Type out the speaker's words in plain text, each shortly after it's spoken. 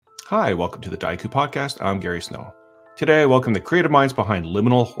Hi, welcome to the Daiku Podcast. I'm Gary Snow. Today, I welcome the creative minds behind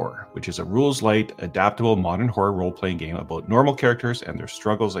Liminal Horror, which is a rules-light, adaptable modern horror role-playing game about normal characters and their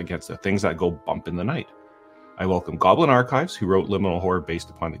struggles against the things that go bump in the night. I welcome Goblin Archives, who wrote Liminal Horror based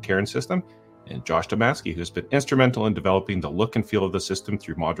upon the Cairn system, and Josh Damaski, who's been instrumental in developing the look and feel of the system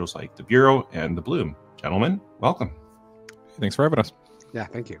through modules like the Bureau and the Bloom. Gentlemen, welcome. Thanks for having us. Yeah,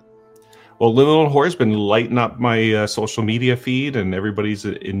 thank you. Well, Liminal Horror has been lighting up my social media feed, and everybody's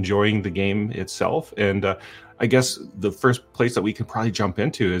enjoying the game itself. And I guess the first place that we can probably jump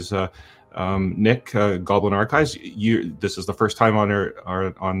into is Nick, Goblin Archives. This is the first time on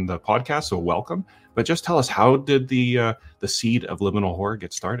on the podcast, so welcome. But just tell us, how did the seed of Liminal Horror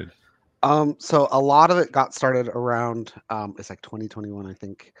get started? So a lot of it got started around it's like 2021, I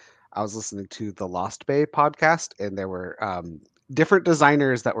think. I was listening to the Lost Bay podcast, and there were different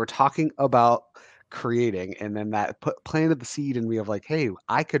designers that were talking about creating, and then that planted the seed in me of like, hey,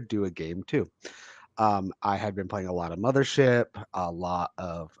 I could do a game too. I had been playing a lot of Mothership, a lot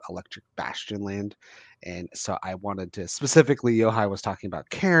of Electric Bastion Land, and so I wanted to, specifically Yohai was talking about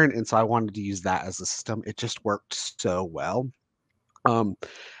Cairn, and so I wanted to use that as a system. It just worked so well.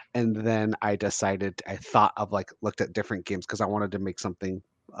 And then I thought of looked at different games because I wanted to make something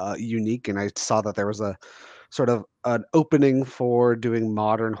unique, and I saw that there was a sort of an opening for doing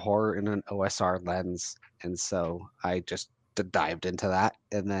modern horror in an OSR lens, and so I just dived into that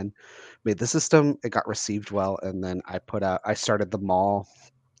and then made the system. It got received well, and then I started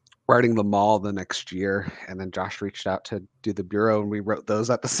writing the mall the next year, and then Josh reached out to do the Bureau, and we wrote those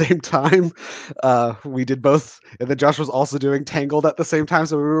at the same time. We did both, and then Josh was also doing Tangled at the same time,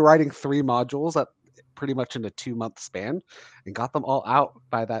 so we were writing 3 modules at pretty much in a 2-month span, and got them all out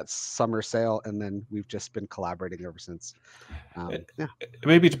by that summer sale, and then we've just been collaborating ever since. Yeah.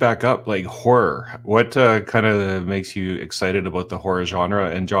 Maybe to back up, like horror, what kind of makes you excited about the horror genre?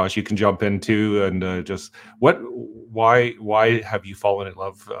 And Josh, you can jump into and just why have you fallen in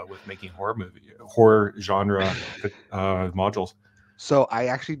love with making horror genre modules? So I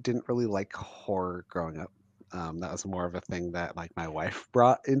actually didn't really like horror growing up. That was more of a thing that like my wife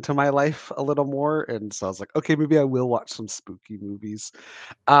brought into my life a little more, and so I was like, okay, maybe I will watch some spooky movies.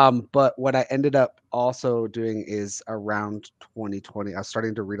 But what I ended up also doing is around 2020, I was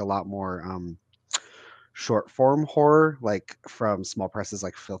starting to read a lot more short form horror, like from small presses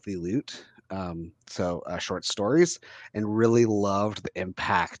like Filthy Loot. Short stories, and really loved the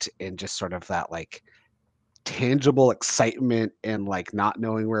impact and just sort of that like tangible excitement and like not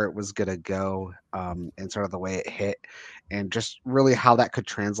knowing where it was gonna go, and sort of the way it hit, and just really how that could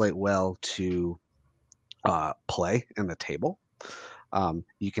translate well to play in the table.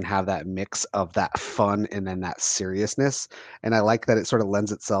 You can have that mix of that fun and then that seriousness, and I like that it sort of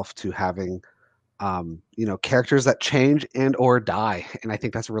lends itself to having characters that change and or die, and I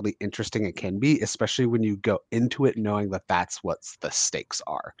think that's really interesting. It can be, especially when you go into it knowing that that's what the stakes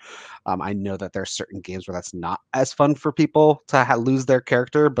are. I know that there are certain games where that's not as fun for people to lose their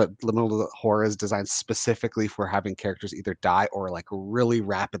character, but Liminal Horror is designed specifically for having characters either die or like really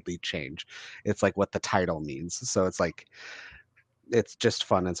rapidly change. It's like what the title means, so it's just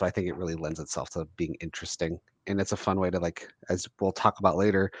fun, and so I think it really lends itself to being interesting, and it's a fun way to, like, as we'll talk about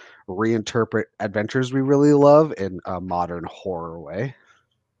later, reinterpret adventures we really love in a modern horror way.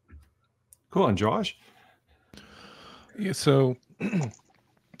 Cool. And Josh? Yeah, so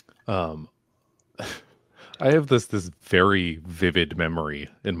I have this very vivid memory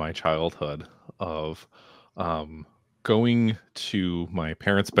in my childhood of going to my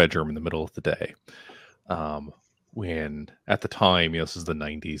parents' bedroom in the middle of the day. When at the time, this is the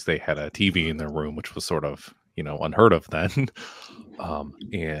 90s, they had a TV in their room, which was sort of, unheard of then.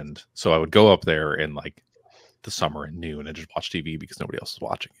 And so I would go up there in like the summer and noon and just watch TV because nobody else was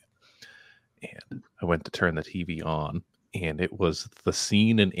watching it. And I went to turn the TV on, and it was the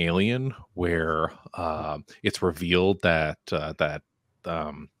scene in Alien where it's revealed that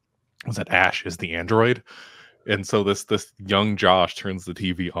Ash is the android. And so this young Josh turns the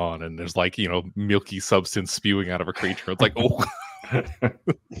TV on, and there's like, milky substance spewing out of a creature. It's like, oh,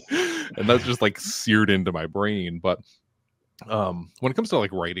 and that's just like seared into my brain. But when it comes to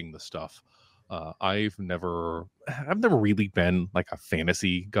like writing the stuff, I've never really been like a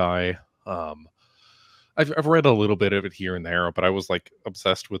fantasy guy. I've read a little bit of it here and there, but I was like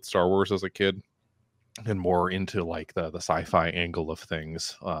obsessed with Star Wars as a kid, and more into like the sci-fi angle of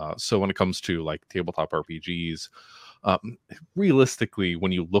things. So when it comes to like tabletop RPGs, realistically,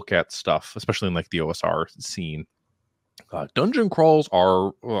 when you look at stuff, especially in like the OSR scene, Dungeon crawls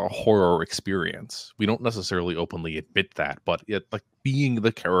are a horror experience. We don't necessarily openly admit that, but like being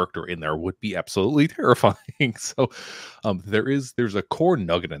the character in there would be absolutely terrifying. So there's a core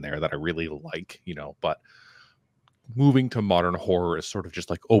nugget in there that I really like, but moving to modern horror is sort of just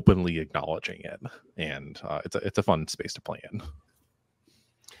like openly acknowledging it, and it's a fun space to play in.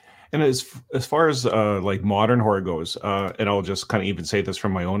 And as far as like modern horror goes, and I'll just kind of even say this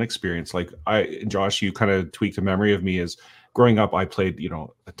from my own experience, like Josh, you kind of tweaked a memory of me as growing up. I played,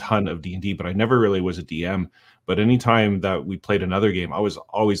 a ton of D&D, but I never really was a DM. But anytime that we played another game, I was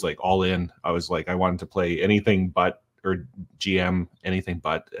always like all in. I was like, I wanted to play anything but, or GM anything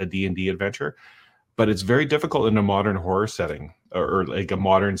but a D&D adventure. But it's very difficult in a modern horror setting or like a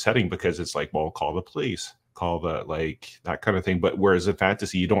modern setting, because it's like, well, call the police, call the, like, that kind of thing. But whereas in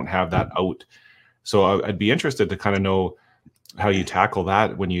fantasy, you don't have that out. So I'd be interested to kind of know how you tackle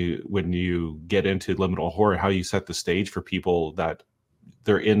that when you get into liminal horror, how you set the stage for people that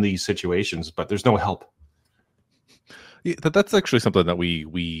they're in these situations, but there's no help. Yeah, that's actually something that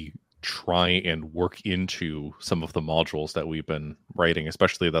we try and work into some of the modules that we've been writing,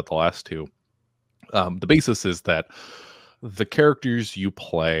 especially the last two. The basis is that the characters you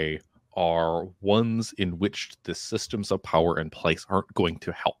play are ones in which the systems of power in place aren't going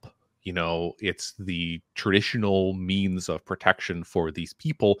to help. It's the traditional means of protection for these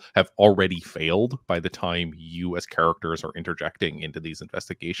people have already failed by the time you as characters are interjecting into these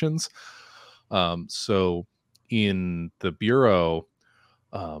investigations. So in the Bureau,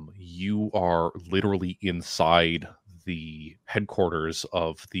 you are literally inside the headquarters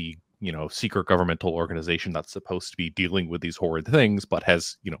of the secret governmental organization that's supposed to be dealing with these horrid things, but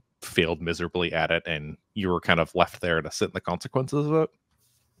has failed miserably at it, and you were kind of left there to sit in the consequences of it.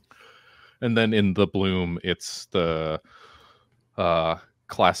 And then in the Bloom, it's the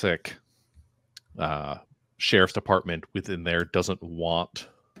classic sheriff's department within there doesn't want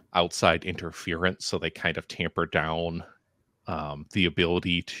outside interference, so they kind of tamper down the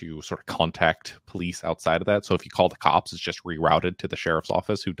ability to sort of contact police outside of that. So if you call the cops, it's just rerouted to the sheriff's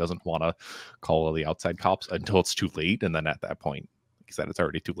office, who doesn't want to call all the outside cops until it's too late. And then at that point, like I said, it's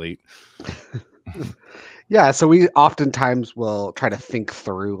already too late. Yeah, so we oftentimes will try to think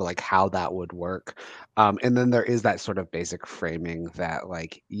through like how that would work. And then there is that sort of basic framing that,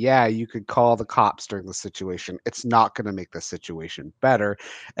 like, yeah, you could call the cops during the situation. It's not going to make the situation better.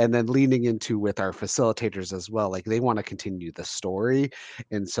 And then leaning into with our facilitators as well, like they want to continue the story.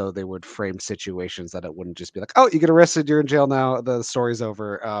 And so they would frame situations that it wouldn't just be like, oh, you get arrested, you're in jail now, the story's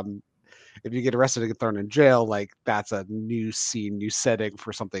over. If you get arrested and get thrown in jail, like that's a new scene, new setting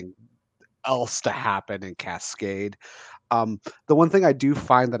for something else to happen and cascade. The one thing I do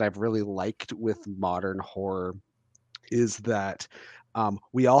find that I've really liked with modern horror is that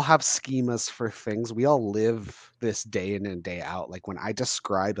we all have schemas for things. We all live this day in and day out. Like when I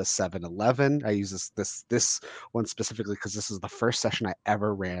describe a 7-Eleven, I use this one specifically because this is the first session I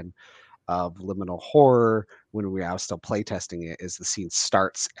ever ran of liminal horror when I was still playtesting it. Is the scene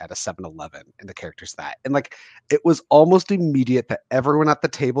starts at a 7-Eleven and the character's that, and like it was almost immediate that everyone at the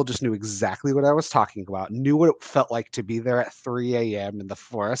table just knew exactly what I was talking about, knew what it felt like to be there at 3 a.m. and the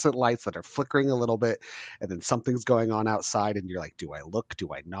fluorescent lights that are flickering a little bit, and then something's going on outside and you're like, do I look,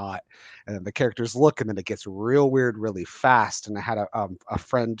 do I not? And then the characters look, and then it gets real weird really fast. And I had a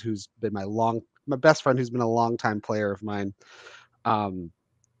friend who's been my best friend, who's been a long time player of mine,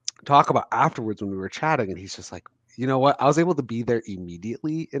 talk about afterwards when we were chatting, and he's just like, you know what, I was able to be there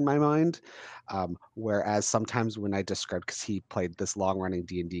immediately in my mind, whereas sometimes when I described, because he played this long running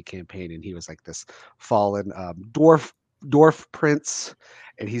D&D campaign and he was like this fallen dwarf prince,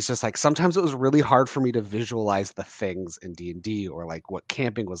 and he's just like, sometimes it was really hard for me to visualize the things in D&D or like what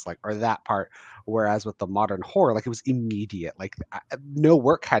camping was like or that part, whereas with the modern horror, like it was immediate, like no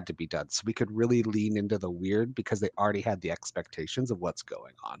work had to be done, so we could really lean into the weird because they already had the expectations of what's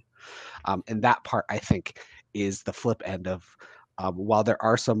going on. And that part, I think, is the flip end of, while there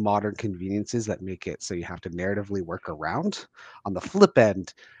are some modern conveniences that make it so you have to narratively work around, on the flip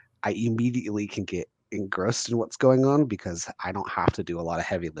end, I immediately can get engrossed in what's going on because I don't have to do a lot of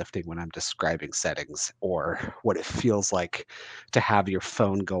heavy lifting when I'm describing settings or what it feels like to have your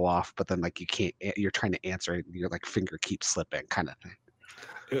phone go off, but then like you can't, you're trying to answer it, your like finger keeps slipping kind of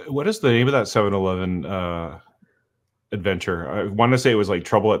thing. What is the name of that 7-Eleven adventure? I want to say it was like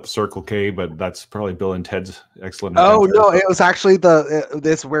Trouble at the Circle K, but that's probably Bill and Ted's Excellent Oh Adventure. no, it was actually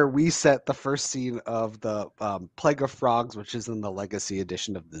this where we set the first scene of the Plague of Frogs, which is in the Legacy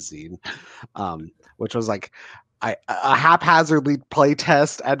edition of the zine, which was like a haphazardly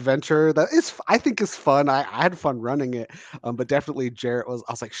playtest adventure that I think is fun. I had fun running it, but definitely Jarrett I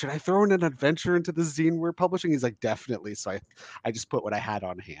was like, should I throw in an adventure into the zine we're publishing? He's like, definitely. So I just put what I had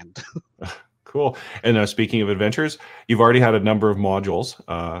on hand. Cool. And speaking of adventures, you've already had a number of modules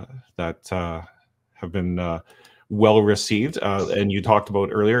that have been well received. And you talked about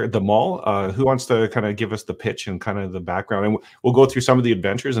earlier the mall. Who wants to kind of give us the pitch and kind of the background? And we'll go through some of the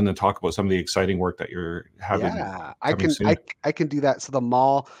adventures and then talk about some of the exciting work that you're having. Yeah, I can do that. So the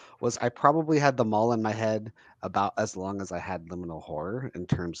mall I probably had the mall in my head about as long as I had Liminal Horror in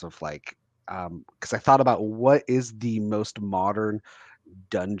terms of like, because I thought about what is the most modern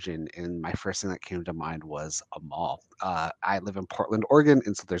dungeon, and my first thing that came to mind was a mall. I live in Portland, Oregon,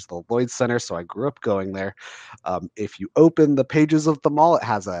 and so there's the Lloyd Center, so I grew up going there. If you open the pages of the mall, it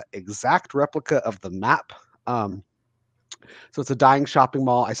has an exact replica of the map. So it's a dying shopping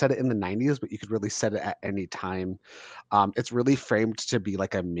mall. I said it in the 90s, but you could really set it at any time. It's really framed to be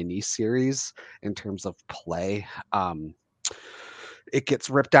like a mini series in terms of play. It gets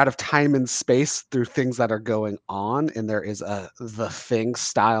ripped out of time and space through things that are going on, and there is the Thing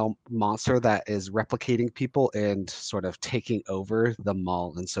style monster that is replicating people and sort of taking over the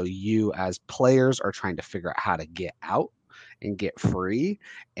mall. And so you as players are trying to figure out how to get out and get free,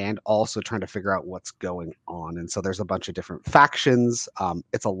 and also trying to figure out what's going on. And so there's a bunch of different factions.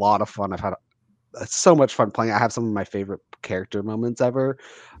 It's a lot of fun. I've had so much fun playing. I have some of my favorite character moments ever,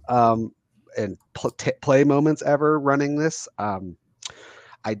 and play moments ever running this.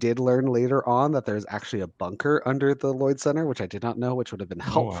 I did learn later on that there's actually a bunker under the Lloyd Center, which I did not know, which would have been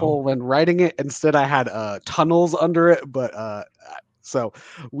helpful when writing it. Instead, I had tunnels under it, but so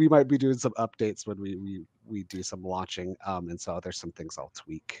we might be doing some updates when we do some launching, and so there's some things I'll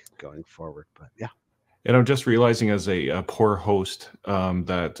tweak going forward. But yeah. And I'm just realizing as a poor host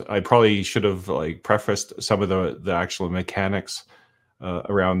that I probably should have like prefaced some of the actual mechanics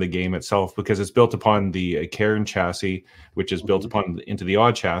around the game itself, because it's built upon the Cairn chassis, which is built upon into the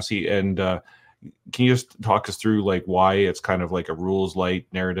Odd chassis. And can you just talk us through like why it's kind of like a rules light,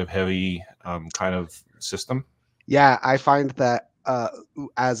 narrative heavy kind of system? Yeah, I find that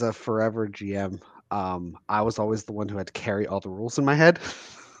as a forever GM, I was always the one who had to carry all the rules in my head.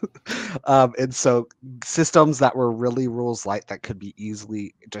 And so systems that were really rules light that could be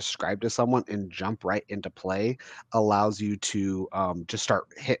easily described to someone and jump right into play allows you to just start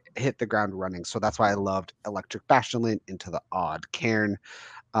hit the ground running. So that's why I loved Electric Bastion Lane into the Odd Cairn.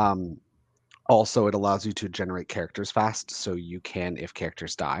 Also, it allows you to generate characters fast, so you can, if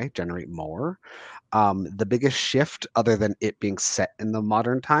characters die, generate more. The biggest shift, other than it being set in the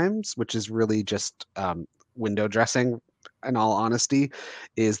modern times, which is really just window dressing, in all honesty,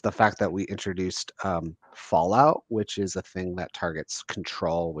 is the fact that we introduced Fallout, which is a thing that targets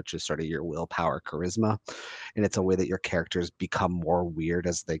control, which is sort of your willpower, charisma. And it's a way that your characters become more weird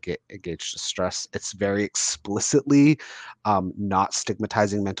as they get engaged to stress. It's very explicitly not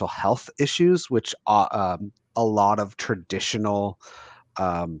stigmatizing mental health issues, which a lot of traditional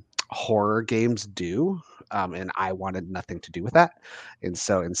horror games do. And I wanted nothing to do with that. And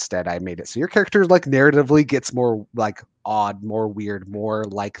so instead I made it so your character like narratively gets more like odd, more weird, more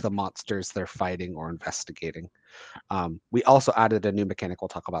like the monsters they're fighting or investigating. We also added a new mechanic we'll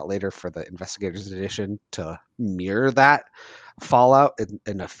talk about later for the Investigators Edition to mirror that Fallout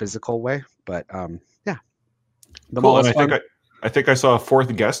in a physical way. But yeah. Cool. And I think I saw a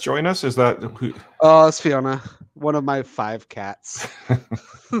fourth guest join us. Is that who? Oh, it's Fiona, one of my 5 cats.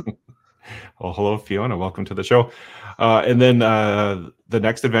 Well, hello, Fiona. Welcome to the show. And then the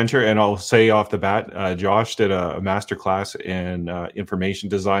next adventure, and I'll say off the bat, Josh did a masterclass in information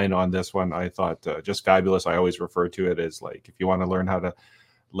design on this one. I thought just fabulous. I always refer to it as like, if you want to learn how to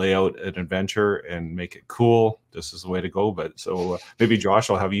lay out an adventure and make it cool, this is the way to go. But so maybe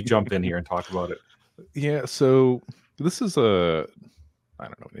Josh, I'll have you jump in here and talk about it. Yeah. So this is an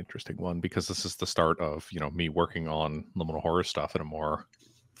interesting one, because this is the start of, me working on Liminal Horror stuff in a more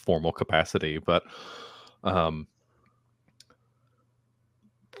formal capacity. But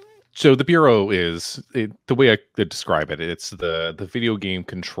so the Bureau is the way I could describe it. It's the video game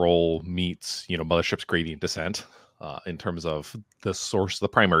control meets Mothership's Gradient Descent in terms of the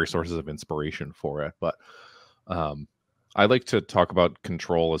primary sources of inspiration for it. But I like to talk about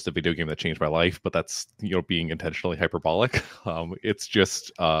Control as the video game that changed my life, but that's being intentionally hyperbolic. It's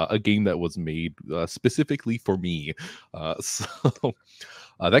just a game that was made specifically for me. So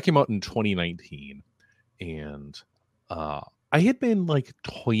that came out in 2019, and I had been like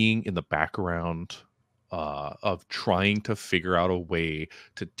toying in the background of trying to figure out a way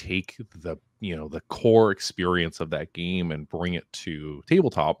to take the core experience of that game and bring it to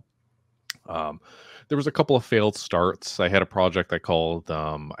tabletop. there was a couple of failed starts. I had a project I called,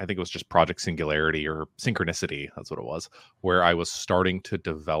 I think it was just Project Singularity or Synchronicity. That's what it was, where I was starting to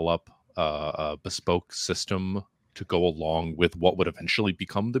develop a bespoke system to go along with what would eventually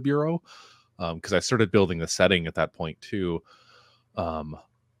become the Bureau. Because I started building the setting at that point too.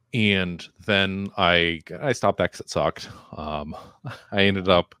 And then I stopped that because it sucked. I ended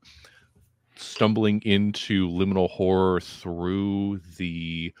up stumbling into Liminal Horror through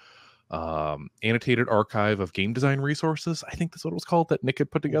the annotated archive of game design resources. I think that's what it was called that Nick had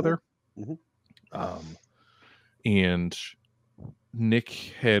put together. And Nick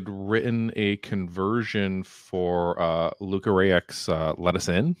had written a conversion for Luca Rayek's Let Us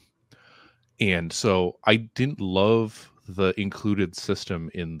In. And so I didn't love the included system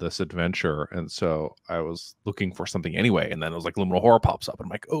in this adventure. And so I was looking for something anyway. And then it was like Liminal Horror pops up. And I'm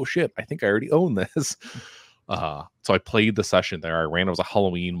like, oh shit, I think I already own this. So I played the session there. It was a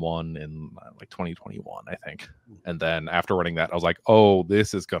Halloween one in like 2021, I think. And then after running that, I was like, oh,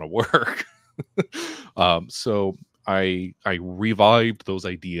 this is going to work. So I revived those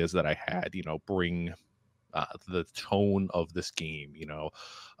ideas that I had, bring the tone of this game,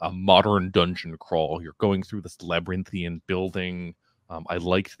 a modern dungeon crawl. You're going through this labyrinthian building. I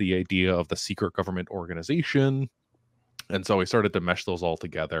liked the idea of the secret government organization. And so I started to mesh those all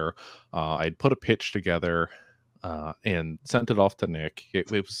together. I'd put a pitch together and sent it off to Nick.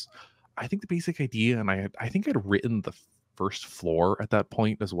 It was, I think, the basic idea. And I think I'd written the first floor at that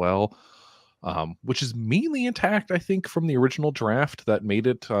point as well. Which is mainly intact, I think, from the original draft that made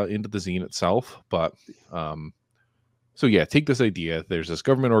it into the zine itself. But so yeah, take this idea. There's this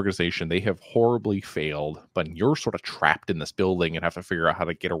government organization. They have horribly failed, but you're sort of trapped in this building and have to figure out how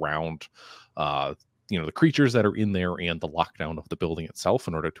to get around, the creatures that are in there and the lockdown of the building itself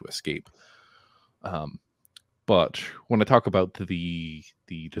in order to escape. But when I talk about the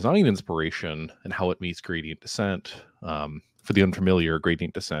design inspiration and how it meets Gradient Descent, for the unfamiliar,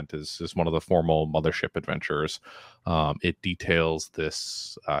 Gradient Descent is one of the formal Mothership adventures. It details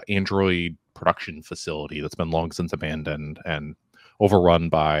this android production facility that's been long since abandoned and overrun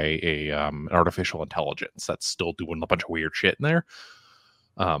by an artificial intelligence that's still doing a bunch of weird shit in there.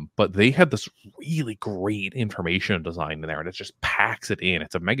 But they had this really great information design in there, and it just packs it in.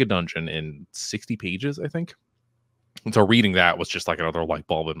 It's a mega dungeon in 60 pages, I think. And so reading that was just like another light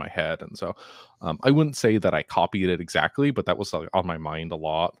bulb in my head. And so I wouldn't say that I copied it exactly, but that was on my mind a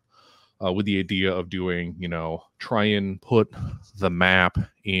lot with the idea of doing, try and put the map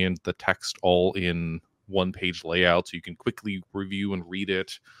and the text all in one page layout so you can quickly review and read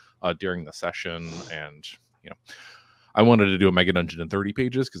it during the session. And, I wanted to do a mega dungeon in 30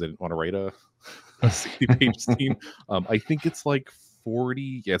 pages because I didn't want to write a 60 page scene. I think it's like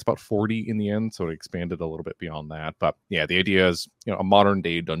 40. Yeah, it's about 40 in the end. So it expanded a little bit beyond that. But yeah, the idea is, a modern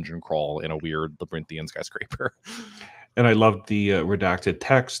day dungeon crawl in a weird labyrinthian skyscraper. And I loved the redacted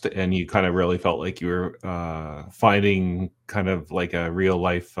text, and you kind of really felt like you were finding kind of like a real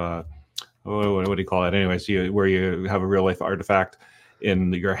life, what do you call it? Anyways, where you have a real life artifact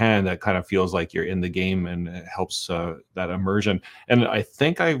in your hand that kind of feels like you're in the game, and it helps that immersion. And I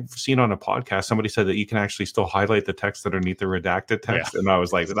think I've seen on a podcast, somebody said that you can actually still highlight the text underneath the redacted text. Yeah. And I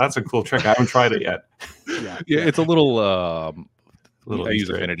was like, that's a cool trick. I haven't tried it yet. Yeah, it's a little I use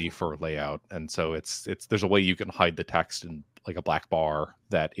Affinity for layout, and so it's there's a way you can hide the text in like a black bar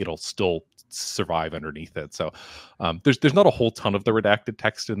that it'll still survive underneath it. So there's not a whole ton of the redacted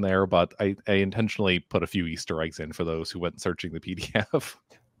text in there, but I intentionally put a few Easter eggs in for those who went searching the PDF.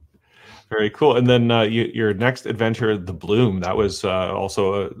 Very cool. And then your next adventure, The Bloom, that was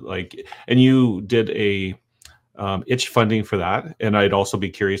also and you did a itch funding for that. And I'd also be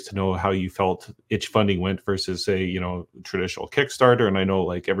curious to know how you felt itch funding went versus, say, traditional Kickstarter. And I know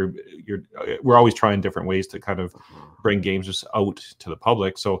we're always trying different ways to kind of bring games out to the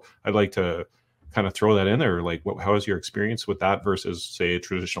public. So I'd like to kind of throw that in there. Like, how was your experience with that versus, say, a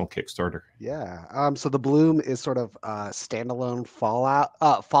traditional Kickstarter? Yeah. So The Bloom is sort of a standalone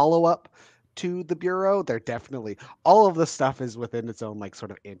follow-up to the Bureau. They're definitely, all of the stuff is within its own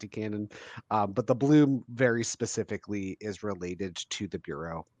sort of anti-canon, but The Bloom very specifically is related to the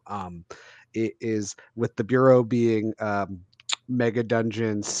Bureau. It is, with the Bureau being mega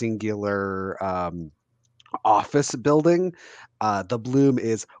dungeon singular office building, The Bloom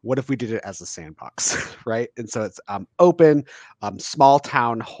is, what if we did it as a sandbox? Right? And so it's open, small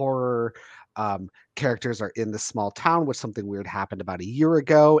town horror. Characters are in the small town, which something weird happened about a year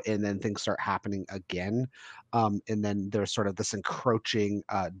ago, and then things start happening again. And then there's sort of this encroaching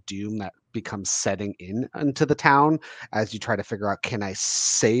doom that becomes setting into the town as you try to figure out, can I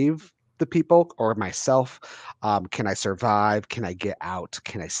save the people or myself. Can I survive? Can I get out?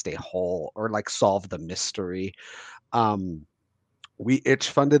 Can I stay whole? Or like solve the mystery? Um, we itch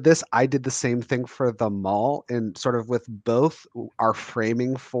funded this. I did the same thing for the mall, and sort of with both, our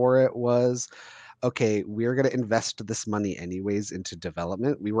framing for it was, okay, we're going to invest this money anyways into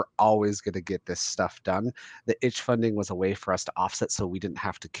development. We were always going to get this stuff done. The itch funding was a way for us to offset so we didn't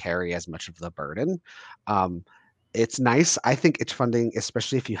have to carry as much of the burden. Um, it's nice. I think itch funding,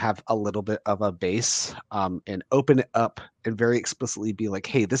 especially if you have a little bit of a base, and open it up and very explicitly be like,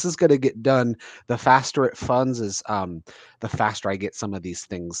 hey, this is going to get done. The faster it funds is the faster I get some of these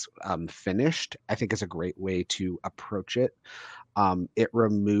things finished. I think is a great way to approach it. It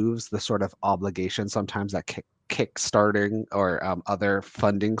removes the sort of obligation sometimes that kickstarting or other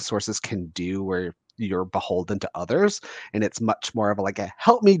funding sources can do, where you're beholden to others, and it's much more of a, like a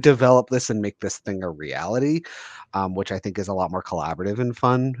help me develop this and make this thing a reality, which I think is a lot more collaborative and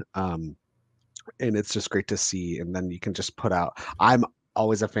fun. And it's just great to see. And then you can just put out. I'm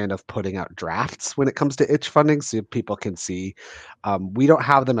always a fan of putting out drafts when it comes to itch funding, so people can see. We don't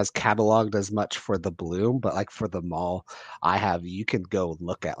have them as cataloged as much for the Bloom, but like for the mall, you can go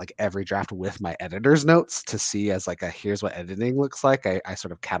look at like every draft with my editor's notes to see as like a here's what editing looks like. I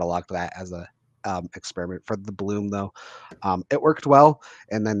sort of cataloged that as a experiment for the Bloom though. It worked well.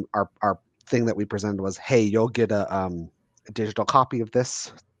 And then our thing that we presented was, hey, you'll get a digital copy of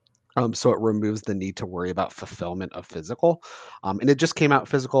this. So it removes the need to worry about fulfillment of physical. And it just came out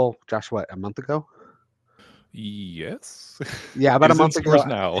physical, Josh, what, a month ago? Yes. Yeah, about It a is in month stores ago.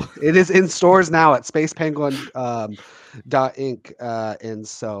 now. It is in stores now at Space Penguin .inc, and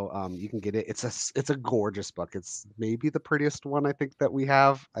so you can get it. It's a gorgeous book. It's maybe the prettiest one I think that we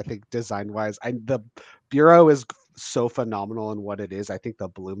have. I think design wise, the bureau is so phenomenal in what it is. I think the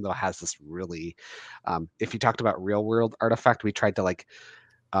Bloom though has this really, if you talked about real world artifact, we tried to like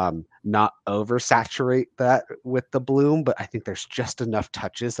not oversaturate that with the Bloom, but I think there's just enough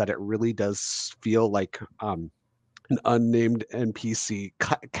touches that it really does feel like an unnamed NPC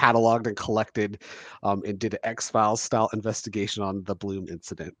cataloged and collected, and did an X-Files style investigation on the Bloom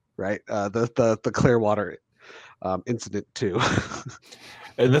incident, right? The Clearwater incident too.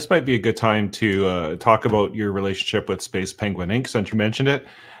 And this might be a good time to talk about your relationship with Space Penguin Inc., since you mentioned it,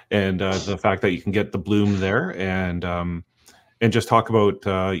 and the fact that you can get the Bloom there, and just talk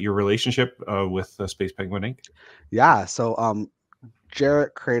about your relationship with Space Penguin Inc. Yeah. So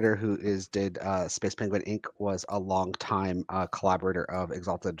Jarrett Crater, who did Space Penguin Inc., was a long time collaborator of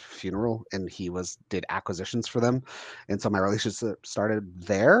Exalted Funeral, and he did acquisitions for them. And so my relationship started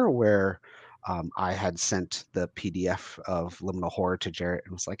there, where I had sent the PDF of Liminal Horror to Jarrett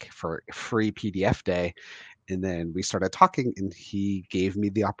and was like, for free PDF day. And then we started talking, and he gave me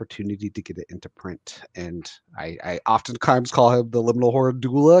the opportunity to get it into print. And I oftentimes call him the Liminal Horror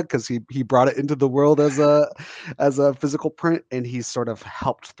doula, because he brought it into the world as a physical print, and he's sort of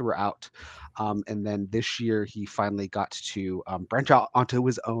helped throughout. And then this year he finally got to branch out onto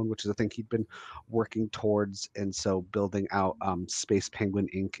his own, which is a thing he'd been working towards. And so building out Space Penguin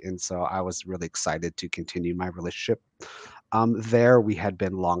Inc. And so I was really excited to continue my relationship. There we had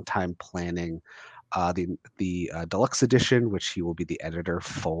been long time planning the deluxe edition, which he will be the editor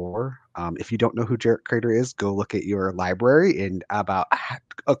for. If you don't know who Jarrett Crater is, go look at your library. And about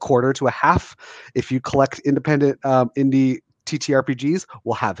a quarter to a half, if you collect independent indie TTRPGs,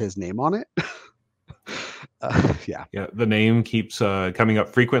 will have his name on it. Yeah. The name keeps coming up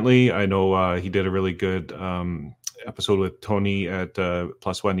frequently. I know he did a really good episode with Tony at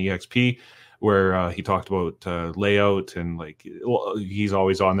Plus One EXP, where he talked about layout, and he's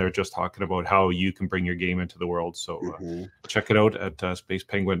always on there just talking about how you can bring your game into the world. So check it out at Space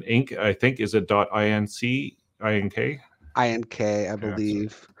Penguin Inc. I think, is it .inc? INK? INK, I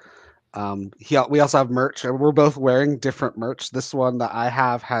believe. We also have merch, and we're both wearing different merch. This one that I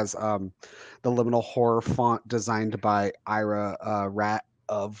have has the Liminal Horror font designed by Ira Rat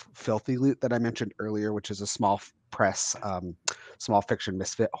of Filthy Loot that I mentioned earlier, which is a small press, small fiction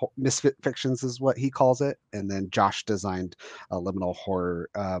misfit fictions is what he calls it. And then Josh designed a Liminal Horror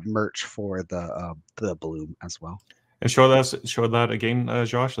merch for the Bloom as well. And show that again,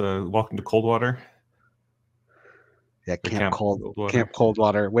 Josh. Welcome to Coldwater. Yeah, Camp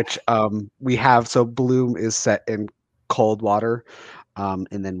Coldwater, which we have. So Bloom is set in Coldwater, and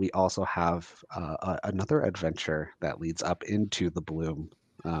then we also have another adventure that leads up into the Bloom,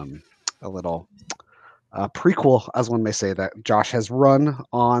 a little prequel, as one may say, that Josh has run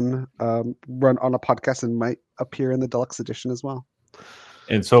on a podcast and might appear in the deluxe edition as well.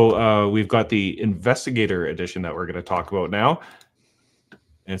 And so we've got the Investigator edition that we're going to talk about now.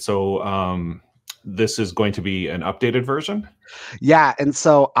 And so this is going to be an updated version. Yeah, and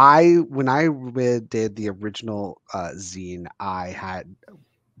so when I did the original zine, I had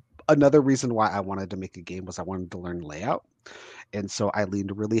another reason why I wanted to make a game was I wanted to learn layout. And so I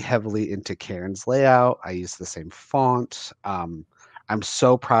leaned really heavily into Karen's layout. I used the same font. I'm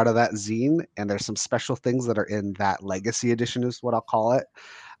so proud of that zine, and there's some special things that are in that legacy edition, is what I'll call it,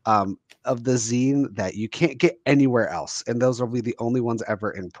 of the zine that you can't get anywhere else. And those will be the only ones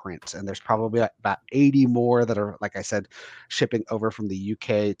ever in print. And there's probably about 80 more that are, like I said, shipping over from the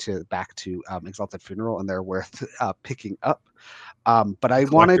UK to back to Exalted Funeral, and they're worth picking up. But I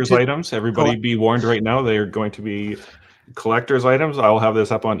wanted Collector's to items. Everybody be warned right now. They are going to be collector's items. I'll have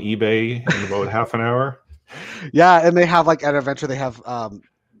this up on eBay in about half an hour. Yeah, and they have like an adventure. They have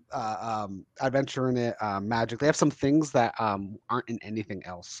adventure in it, magic. They have some things that aren't in anything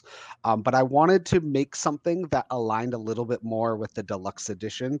else. But I wanted to make something that aligned a little bit more with the deluxe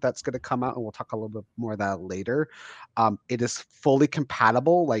edition that's going to come out, and we'll talk a little bit more of that later. It is fully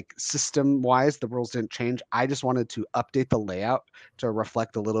compatible, like system wise. The rules didn't change. I just wanted to update the layout to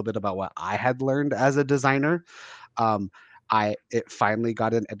reflect a little bit about what I had learned as a designer. It finally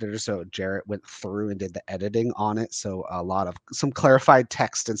got an editor, so Jarrett went through and did the editing on it. So a lot of some clarified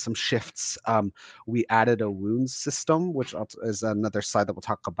text and some shifts. We added a wounds system, which is another slide that we'll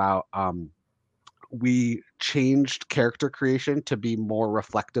talk about. We changed character creation to be more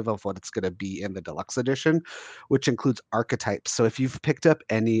reflective of what it's going to be in the deluxe edition, which includes archetypes. So if you've picked up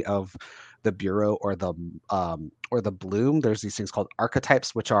any of the bureau or the bloom, there's these things called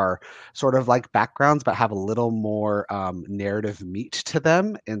archetypes, which are sort of like backgrounds but have a little more narrative meat to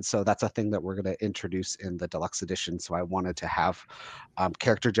them. And so that's a thing that we're going to introduce in the deluxe edition. So I wanted to have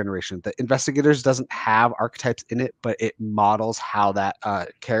character generation. The investigators doesn't have archetypes in it, but it models how that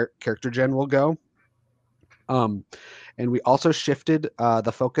character gen will go. And we also shifted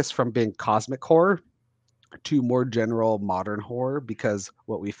the focus from being cosmic horror to more general modern horror, because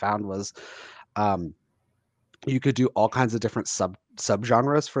what we found was you could do all kinds of different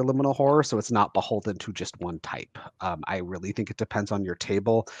subgenres for liminal horror, so it's not beholden to just one type. I really think it depends on your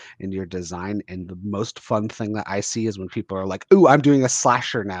table and your design. And the most fun thing that I see is when people are like, "Ooh, I'm doing a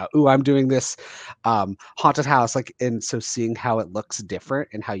slasher now. Ooh, I'm doing this haunted house." Like, and so seeing how it looks different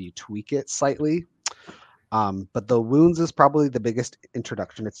and how you tweak it slightly. But the wounds is probably the biggest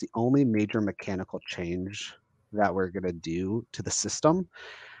introduction. It's the only major mechanical change that we're going to do to the system.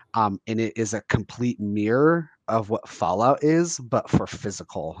 And it is a complete mirror of what Fallout is, but for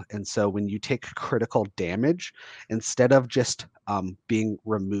physical. And so when you take critical damage, instead of just being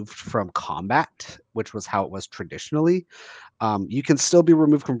removed from combat, which was how it was traditionally, you can still be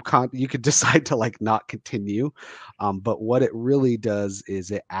removed from you could decide to like not continue. But what it really does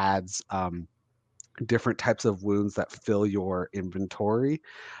is it adds different types of wounds that fill your inventory,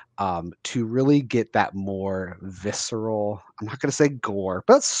 to really get that more visceral, I'm not going to say gore,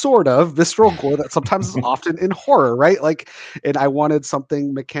 but sort of visceral gore that sometimes is often in horror, right? Like, and I wanted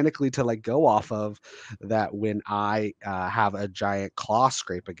something mechanically to like go off of that. When I have a giant claw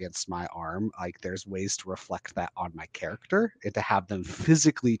scrape against my arm, like there's ways to reflect that on my character and to have them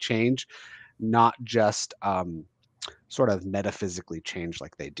physically change, not just sort of metaphysically change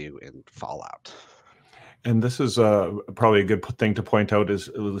like they do in Fallout. And this is probably a good thing to point out, is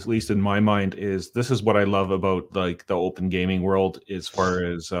at least in my mind, is this is what I love about like the open gaming world, as far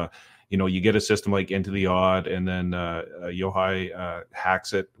as you get a system like Into the Odd, and then Yohai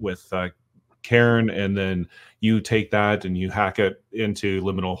hacks it with Karen, and then you take that and you hack it into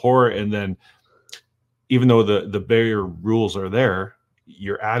liminal horror, and then even though the barrier rules are there,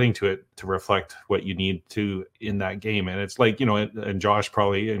 you're adding to it to reflect what you need to in that game. And it's like, and Josh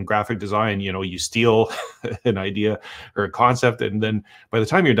probably in graphic design, you steal an idea or a concept, and then by the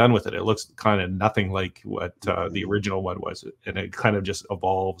time you're done with it, it looks kind of nothing like what the original one was, and it kind of just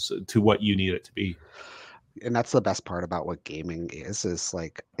evolves to what you need it to be. And that's the best part about what gaming is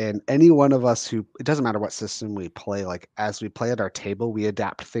like, and any one of us who, it doesn't matter what system we play, like as we play at our table, we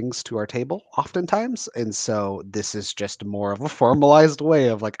adapt things to our table oftentimes. And so this is just more of a formalized way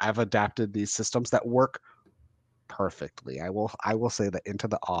of like, I've adapted these systems that work perfectly. I will say that Into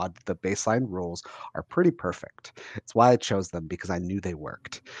the Odd, the baseline rules are pretty perfect. It's why I chose them, because I knew they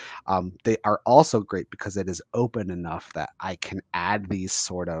worked. They are also great because it is open enough that I can add these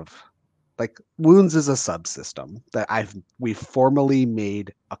sort of, like, wounds is a subsystem that we've formally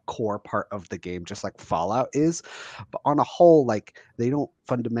made a core part of the game, just like Fallout is. But on a whole, like, they don't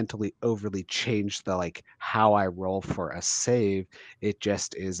fundamentally overly change the like how I roll for a save. It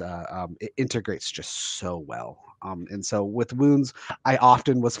just is it integrates just so well. And so with wounds, I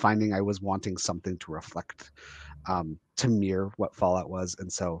often was finding I was wanting something to reflect to mirror what Fallout was.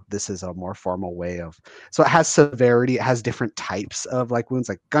 And so this is a more formal way of, so it has severity, it has different types of like wounds,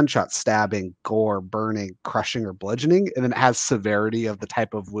 like gunshot, stabbing, gore, burning, crushing, or bludgeoning. And then it has severity of the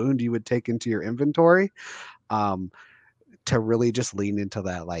type of wound you would take into your inventory, to really just lean into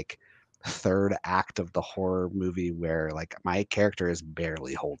that like third act of the horror movie where like my character is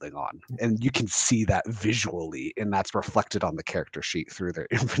barely holding on, and you can see that visually, and that's reflected on the character sheet through their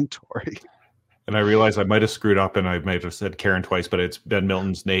inventory. And I realized I might have screwed up, and I might have said Karen twice, but it's Ben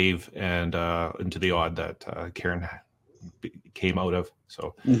Milton's Knave and Into the Odd that Karen came out of.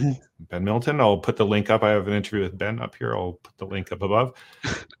 So Ben Milton, I'll put the link up. I have an interview with Ben up here. I'll put the link up above,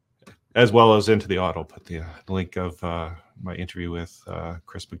 as well as Into the Odd. I'll put the link of my interview with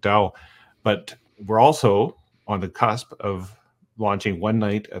Chris McDowell. But we're also on the cusp of launching One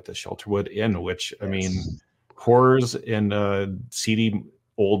Night at the Shelterwood Inn, which, I mean, horrors in seedy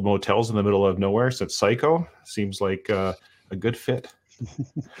old motels in the middle of nowhere since Psycho seems like a good fit.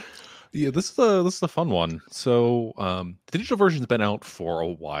 Yeah, this is a fun one. So the digital version's been out for a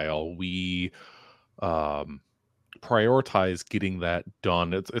while. We prioritize getting that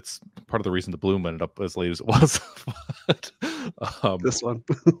done. It's part of the reason the Bloom ended up as late as it was. But, this one.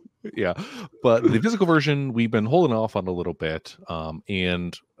 Yeah, but the physical version we've been holding off on a little bit,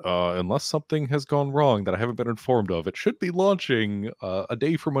 and unless something has gone wrong that I haven't been informed of, it should be launching a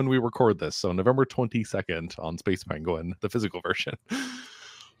day from when we record this, so November 22nd on Space Penguin, the physical version.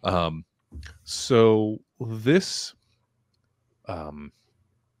 So this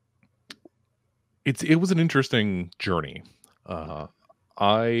it was an interesting journey.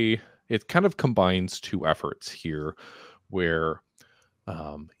 It kind of combines two efforts here, where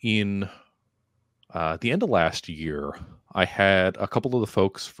in the end of last year, I had a couple of the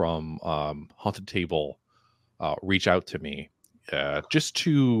folks from Haunted Table reach out to me just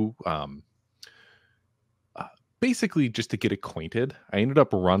to basically just to get acquainted. I ended up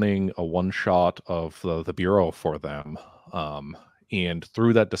running a one shot of the Bureau for them. And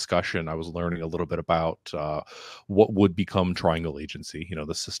through that discussion, I was learning a little bit about what would become Triangle Agency,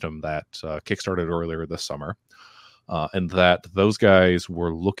 the system that kickstarted earlier this summer. And that those guys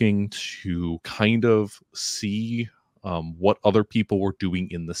were looking to kind of see what other people were doing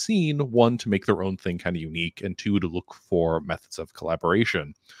in the scene, one, to make their own thing kind of unique, and two, to look for methods of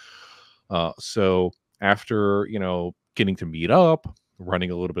collaboration. So after, getting to meet up,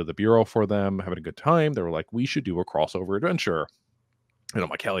 running a little bit of the Bureau for them, having a good time, they were like, we should do a crossover adventure. And I'm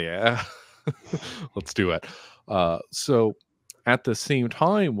like, hell yeah, let's do it. So at the same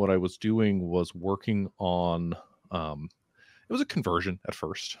time, what I was doing was working on, it was a conversion at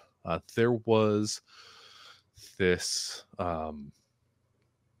first. There was this,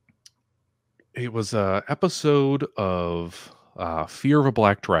 it was an episode of Fear of a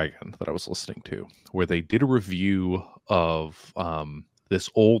Black Dragon that I was listening to, where they did a review of this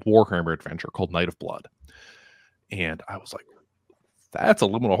old Warhammer adventure called Night of Blood. And I was like, that's a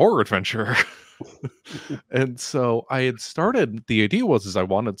liminal horror adventure. And so I had started, the idea was I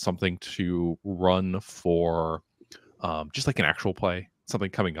wanted something to run for just like an actual play,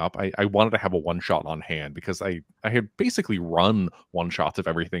 something coming up. I wanted to have a one shot on hand because I had basically run one shots of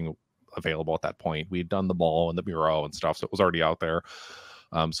everything available at that point. We had done the mall and the Bureau and stuff, so it was already out there.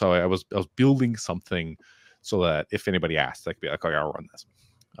 So I was building something so that if anybody asked, I could be like, oh yeah, I'll run this.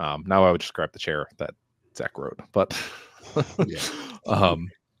 Now I would just grab the chair that Zach wrote, but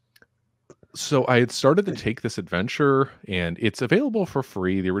so I had started to take this adventure, and it's available for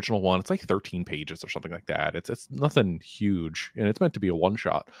free. The original one, it's like 13 pages or something like that. It's nothing huge, and it's meant to be a one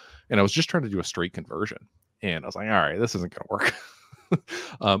shot. And I was just trying to do a straight conversion, and I was like, all right, this isn't going to work.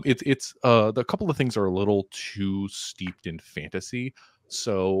 The couple of things are a little too steeped in fantasy,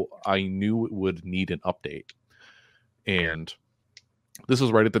 so I knew it would need an update. And this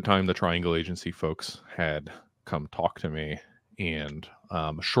was right at the time the Triangle Agency folks had come talk to me. And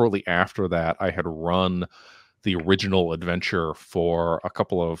shortly after that, I had run the original adventure for a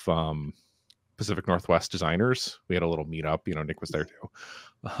couple of Pacific Northwest designers. We had a little meetup. Nick was there too.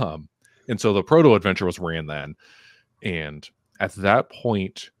 And so the proto adventure was ran then. And at that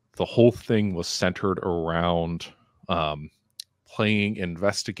point, the whole thing was centered around playing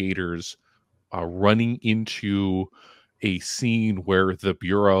investigators running into a scene where the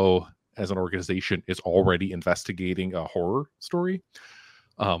Bureau as an organization is already investigating a horror story,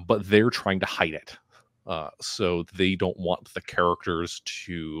 but they're trying to hide it. So they don't want the characters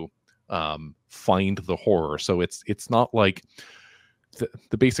to find the horror. So it's not like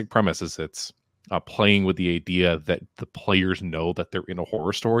the basic premise is it's playing with the idea that the players know that they're in a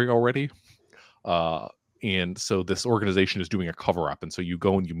horror story already. And so this organization is doing a cover up. And so you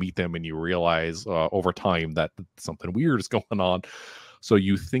go and you meet them and you realize over time that something weird is going on. So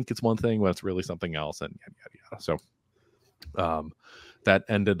you think it's one thing when it's really something else, and yada, yada, yada. So that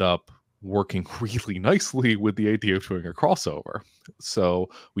ended up working really nicely with the idea of doing a crossover. So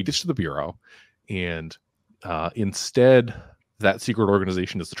we ditched the Bureau, and instead that secret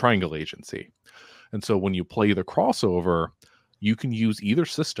organization is the Triangle Agency. And so when you play the crossover, you can use either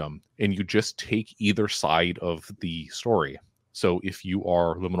system and you just take either side of the story. So if you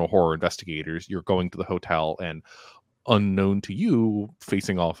are liminal horror investigators, you're going to the hotel and, unknown to you,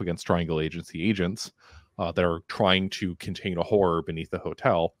 facing off against Triangle Agency agents that are trying to contain a horror beneath the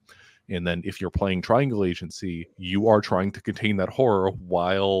hotel. And then if you're playing Triangle Agency, you are trying to contain that horror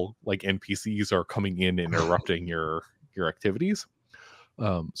while like NPCs are coming in and interrupting your activities.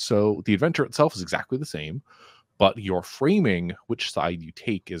 So the adventure itself is exactly the same, but your framing, which side you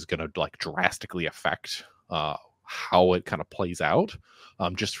take, is going to like drastically affect how it kind of plays out,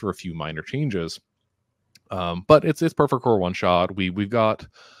 just for a few minor changes. But it's perfect for a one shot. We've got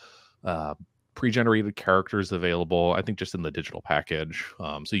pre-generated characters available, I think, just in the digital package,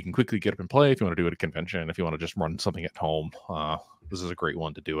 so you can quickly get up and play if you want to do it at a convention. If you want to just run something at home, this is a great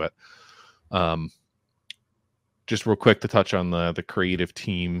one to do it. Just real quick to touch on the creative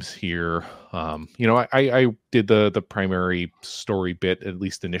teams here. I did the primary story bit, at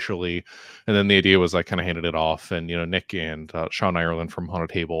least initially, and then the idea was I kind of handed it off, and Nick and Sean Ireland from Haunted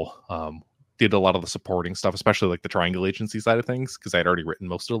Table did a lot of the supporting stuff, especially like the Triangle Agency side of things, because I'd already written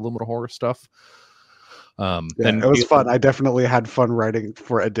most of the liminal horror stuff. And it was fun. I definitely had fun writing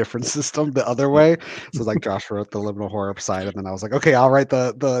for a different system the other way. So like Josh wrote the liminal horror side, and then I was like, okay, I'll write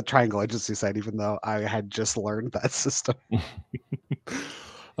the Triangle Agency side, even though I had just learned that system.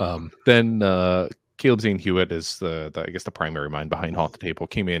 Then Caleb Zane Hewitt is the I guess the primary mind behind Haunted Table.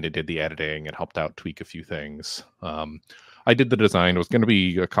 Came in and did the editing and helped out tweak a few things. I did the design. It was going to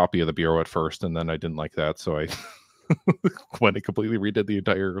be a copy of the Bureau at first, and then I didn't like that, so I went and completely redid the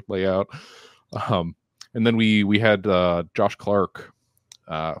entire layout. And then we had Josh Clark,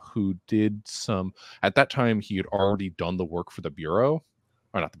 who did some. At that time, he had already done the work for the Bureau,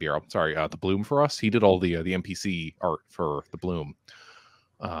 or not the Bureau. Sorry, the Bloom for us. He did all the NPC art for the Bloom.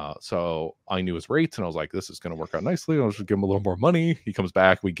 So I knew his rates, and I was like, "This is going to work out nicely. I'll just give him a little more money." He comes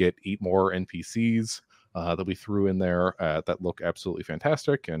back. We get 8 more NPCs that we threw in there that look absolutely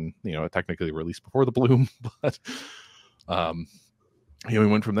fantastic, and technically released before the Bloom, but. We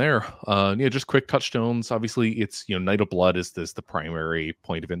went from there. Just quick touchstones. Obviously, it's Night of Blood is the primary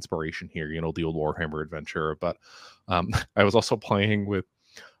point of inspiration here. The old Warhammer adventure. But I was also playing with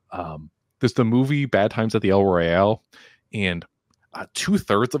there's the movie Bad Times at the El Royale, and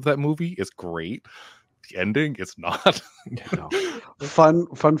 2/3 of that movie is great. The ending is not.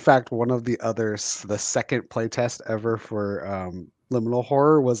 Fun fact: one of the others, the second playtest ever for liminal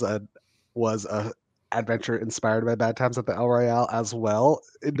horror was a adventure inspired by Bad Times at the El Royale as well,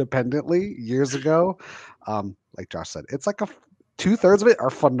 independently, years ago. Like Josh said, it's like 2/3 of it are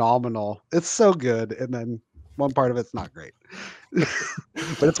phenomenal. It's so good, and then one part of it's not great.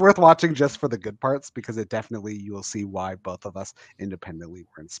 But it's worth watching just for the good parts, because it definitely, you will see why both of us independently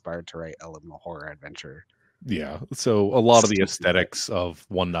were inspired to write a liminal horror adventure. Yeah, so a lot of the aesthetics of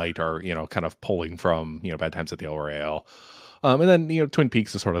One Night are kind of pulling from Bad Times at the El Royale. And then, Twin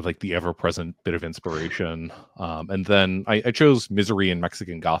Peaks is sort of like the ever-present bit of inspiration. And then I chose Misery and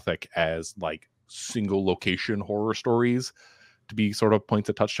Mexican Gothic as like single location horror stories to be sort of points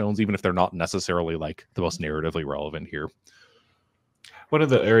of touchstones, even if they're not necessarily like the most narratively relevant here. One of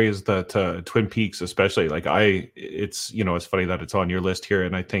the areas that Twin Peaks, especially, like it's funny that it's on your list here.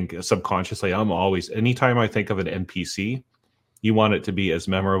 And I think subconsciously, anytime I think of an NPC, you want it to be as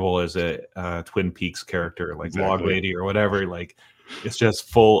memorable as a Twin Peaks character, like exactly. Log Lady or whatever. Like, it's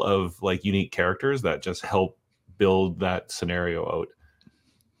just full of like unique characters that just help build that scenario out.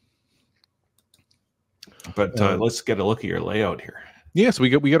 But let's get a look at your layout here. Yeah, so we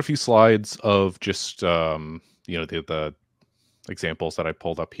got a few slides of just the examples that I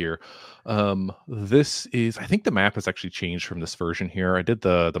pulled up here. This is, I think the map has actually changed from this version here. I did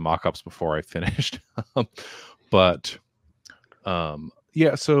the mock-ups before I finished, but.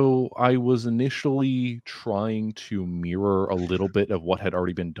 So I was initially trying to mirror a little bit of what had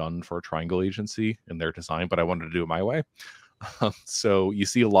already been done for a Triangle Agency in their design, but I wanted to do it my way. So you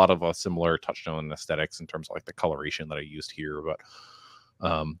see a lot of similar touchstone aesthetics in terms of like the coloration that I used here, but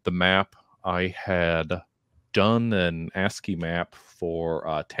the map, I had done an ASCII map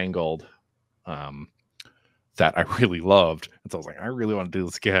for Tangled that I really loved, and so I was like, I really want to do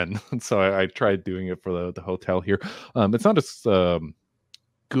this again. And so I tried doing it for the hotel here. It's not as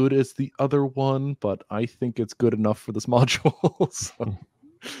good as the other one, but I think it's good enough for this module. So.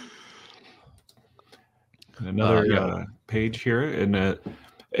 Another page here,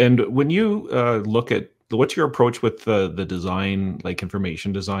 and when you look at what's your approach with the design, like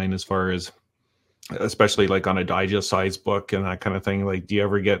information design, as far as especially like on a digest size book and that kind of thing? Like, do you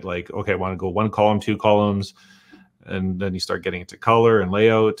ever get like, okay, I want to go 1 column, 2 columns, and then you start getting into color and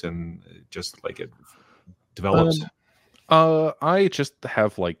layout and just like it develops? I just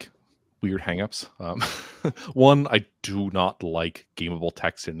have like weird hangups. One, I do not like gameable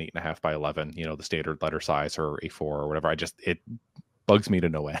text in 8.5 by 11. You know, the standard letter size or A4 or whatever. It bugs me to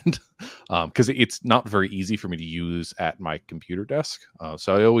no end because it's not very easy for me to use at my computer desk.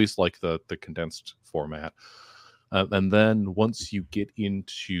 So I always like the condensed format. And then once you get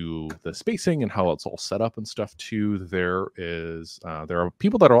into the spacing and how it's all set up and stuff too, there are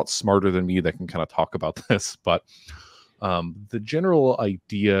people that are a lot smarter than me that can kind of talk about this, but the general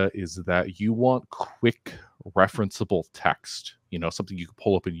idea is that you want quick referenceable text, you know, something you can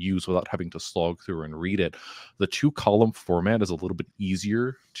pull up and use without having to slog through and read it. The 2-column format is a little bit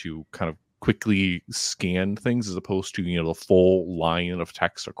easier to kind of quickly scan things as opposed to, you know, the full line of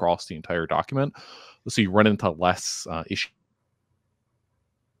text across the entire document. So you run into less issues.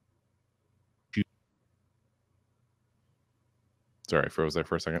 Sorry, I froze there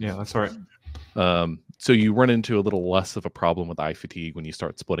for a second. Yeah, that's all right. So you run into a little less of a problem with eye fatigue when you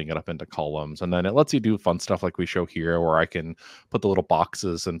start splitting it up into columns. And then it lets you do fun stuff like we show here, where I can put the little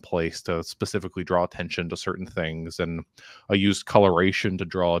boxes in place to specifically draw attention to certain things. And I use coloration to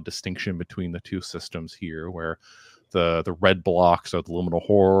draw a distinction between the two systems here, where the red blocks are the liminal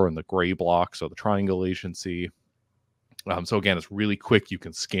horror and the gray blocks are the triangle agency. So again, it's really quick. You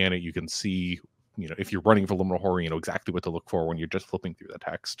can scan it. You can see, you know, if you're running for liminal horror, you know exactly what to look for when you're just flipping through the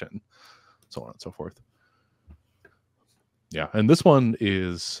text and so on and so forth. Yeah, and this one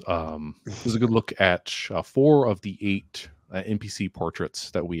is a good look at 4 of the 8 NPC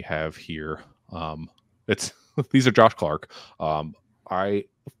portraits that we have here. These are Josh Clark. I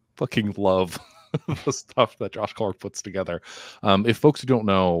fucking love the stuff that Josh Clark puts together. If folks who don't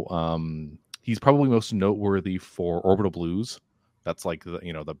know, he's probably most noteworthy for Orbital Blues. That's like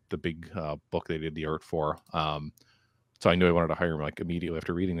the big book they did the art for. So I knew I wanted to hire him like immediately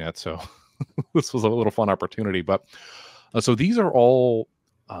after reading that. So this was a little fun opportunity. But so these are all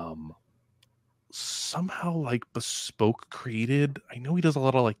somehow like bespoke created. I know he does a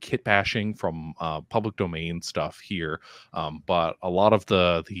lot of like kit bashing from public domain stuff here, but a lot of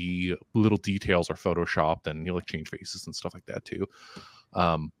the little details are photoshopped, and you like change faces and stuff like that too.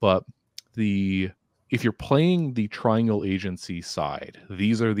 But if you're playing the Triangle Agency side,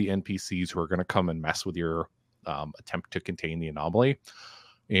 these are the NPCs who are going to come and mess with your attempt to contain the anomaly.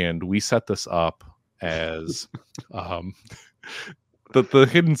 And we set this up as the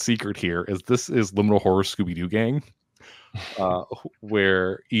hidden secret here is this is Liminal Horror Scooby-Doo Gang,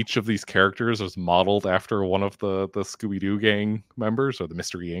 where each of these characters is modeled after one of the Scooby-Doo Gang members, or the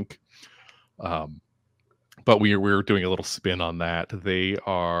Mystery Inc. But we're doing a little spin on that. They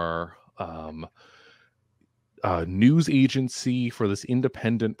are a news agency for this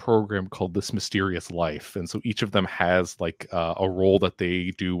independent program called This Mysterious Life. And so each of them has like a role that they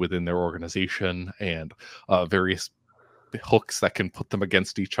do within their organization, and various hooks that can put them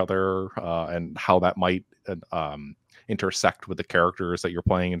against each other, and how that might intersect with the characters that you're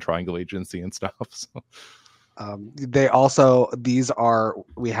playing in Triangle Agency and stuff. So.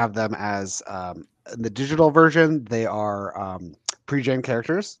 We have them as in the digital version, they are pre-gen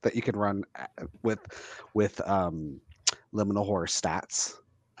characters that you can run with Liminal Horror stats.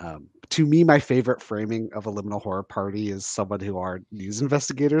 To me, my favorite framing of a Liminal Horror party is someone who are news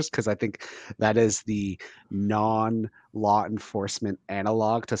investigators, because I think that is the non-law enforcement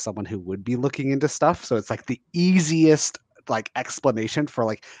analog to someone who would be looking into stuff. So it's like the easiest like explanation for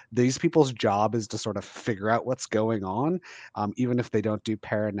like these people's job is to sort of figure out what's going on, even if they don't do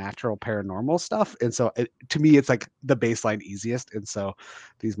paranormal stuff. And so to me, it's like the baseline easiest. And so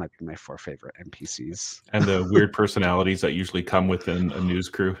these might be my 4 favorite NPCs. And the weird personalities that usually come within a news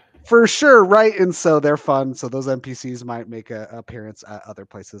crew. For sure, right? And so they're fun. So those NPCs might make an appearance at other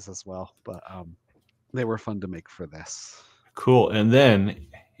places as well. But they were fun to make for this. Cool. And then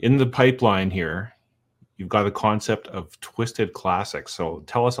in the pipeline here, you've got the concept of Twisted Classics. So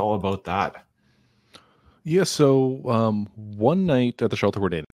tell us all about that. Yeah, so one night at the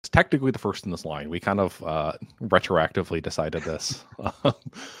Shelterwood Inn, it's technically the first in this line. We kind of retroactively decided this.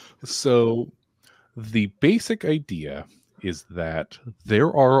 So the basic idea is that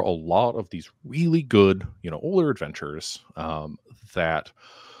there are a lot of these really good, older adventures that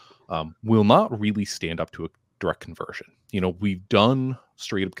will not really stand up to direct conversion. We've done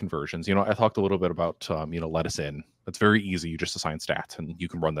straight up conversions. I talked a little bit about, let us in. That's very easy. You just assign stats and you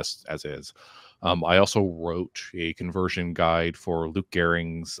can run this as is. I also wrote a conversion guide for Luke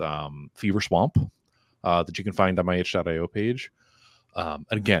Gehring's Fever Swamp that you can find on my itch.io page. And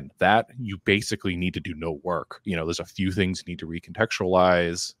again, that you basically need to do no work. There's a few things you need to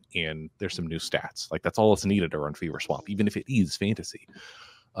recontextualize, and there's some new stats. Like, that's all that's needed to run Fever Swamp, even if it is fantasy.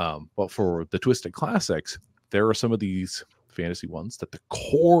 But for the Twisted Classics, there are some of these fantasy ones that the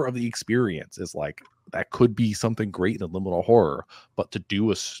core of the experience is like, that could be something great in liminal horror, but to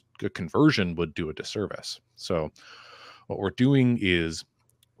do a conversion would do a disservice. So what we're doing is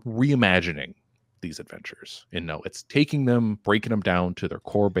reimagining these adventures. And no, it's taking them, breaking them down to their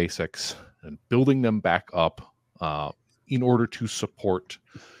core basics and building them back up in order to support,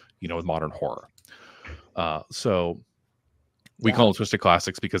 modern horror. So we call them Twisted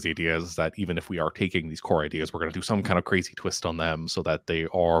Classics because the idea is that even if we are taking these core ideas, we're going to do some kind of crazy twist on them so that they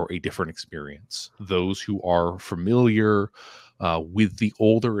are a different experience. Those who are familiar with the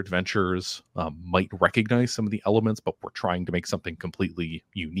older adventures might recognize some of the elements, but we're trying to make something completely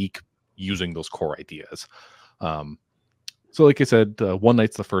unique using those core ideas. So like I said, One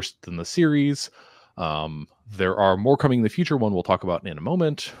Night's the first in the series. There are more coming in the future, one we'll talk about in a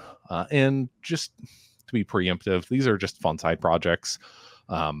moment. And just to be preemptive, these are just fun side projects.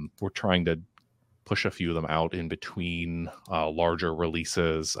 We're trying to push a few of them out in between larger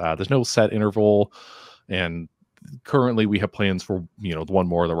releases. There's no set interval, and currently we have plans for one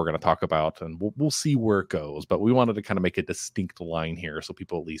more that we're going to talk about, and we'll see where it goes. But we wanted to kind of make a distinct line here so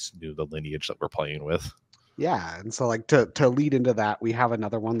people at least knew the lineage that we're playing with. Yeah, and so like to lead into that, we have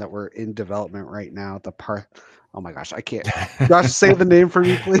another one that we're in development right now. Oh my gosh, I can't. Josh, say the name for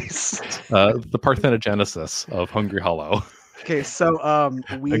me, please. The Parthenogenesis of Hungry Hollow. Okay, so a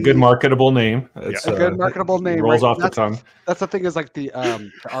good marketable name. It's a good marketable name. Rolls off the tongue. That's the thing, is like the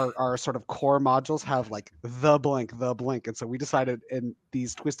our sort of core modules have like the blank, and so we decided, and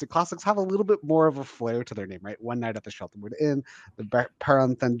these Twisted Classics have a little bit more of a flair to their name, right? One Night at the Shelterwood Inn, the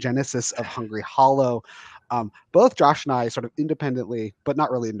Parthenogenesis of Hungry Hollow. Both Josh and I, sort of independently, but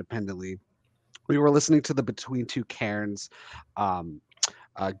not really independently, we were listening to the Between Two Cairns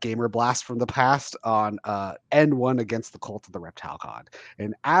gamer blast from the past on N1 against the Cult of the Reptile God.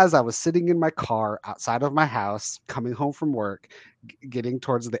 And as I was sitting in my car outside of my house, coming home from work, getting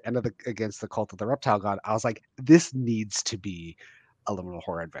towards the end of against the Cult of the Reptile God, I was like, this needs to be a liminal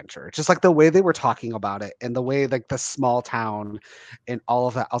horror adventure. Just like the way they were talking about it and the way like the small town and all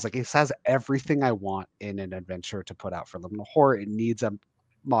of that. I was like, it has everything I want in an adventure to put out for liminal horror. It needs a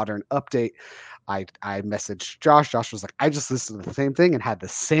modern update. I messaged Josh. Josh was like, I just listened to the same thing and had the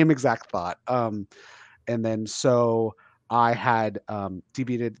same exact thought. And then so I had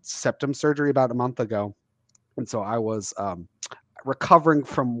deviated septum surgery about a month ago, and so I was recovering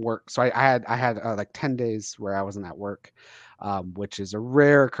from work. So I had like 10 days where I wasn't at work, which is a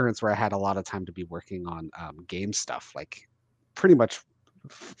rare occurrence where I had a lot of time to be working on game stuff, like pretty much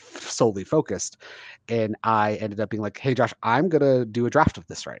solely focused. And I ended up being like, hey Josh, I'm gonna do a draft of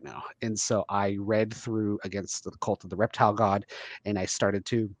this right now. And so I read through Against the Cult of the Reptile God, and I started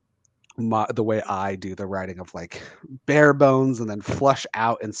to the way I do the writing of like bare bones and then flush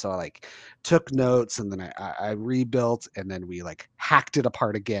out. And so I like took notes, and then I rebuilt, and then we like hacked it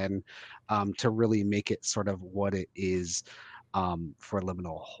apart again to really make it sort of what it is for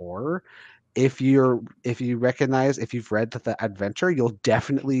liminal horror. If you recognize, if you've read the adventure, you'll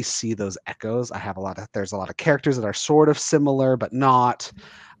definitely see those echoes. There's a lot of characters that are sort of similar, but not.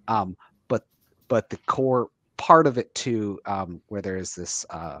 But the core part of it too, where there is this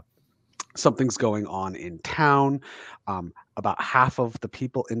something's going on in town. About half of the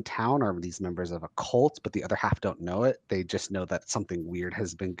people in town are these members of a cult, but the other half don't know it. They just know that something weird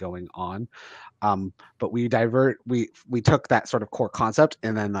has been going on. But we took that sort of core concept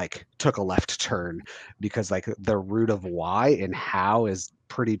and then like took a left turn, because like the root of why and how is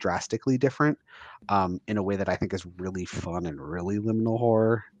pretty drastically different in a way that I think is really fun and really liminal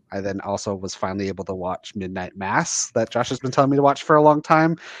horror. I then also was finally able to watch Midnight Mass that Josh has been telling me to watch for a long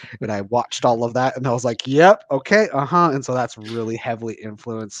time. And I watched all of that and I was like, yep, okay, And so that's really heavily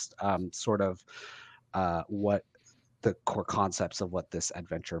influenced sort of what the core concepts of what this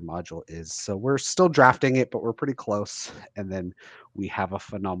adventure module is. So we're still drafting it, but we're pretty close. And then we have a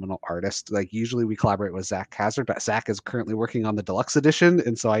phenomenal artist. Like usually we collaborate with Zach Hazard, but Zach is currently working on the deluxe edition.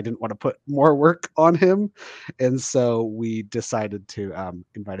 And so I didn't want to put more work on him. And so we decided to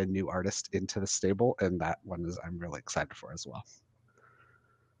invite a new artist into the stable. And that one I'm really excited for as well.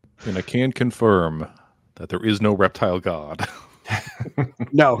 And I can confirm that there is no reptile god.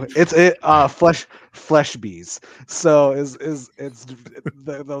 No, it's flesh bees. So it's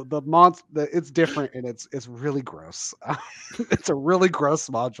the monster. It's different and it's really gross. It's a really gross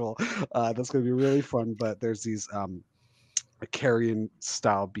module. That's gonna be really fun. But there's these carrion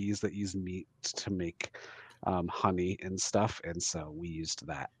style bees that use meat to make honey and stuff, and so we used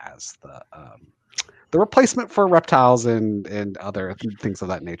that as the replacement for reptiles and other things of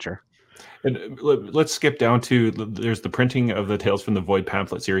that nature. And let's skip down to there's the printing of the Tales from the Void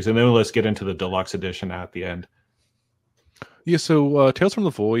pamphlet series, and then let's get into the deluxe edition at the end. Yeah, so Tales from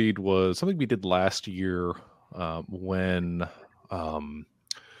the Void was something we did last year when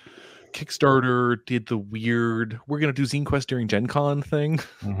Kickstarter did the weird "we're going to do Zine Quest during Gen Con" thing,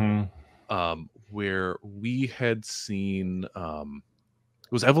 where we had seen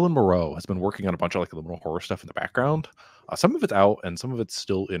it was Evelyn Moreau has been working on a bunch of like liminal horror stuff in the background. Some of it's out and some of it's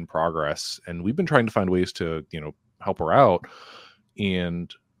still in progress, and we've been trying to find ways to help her out.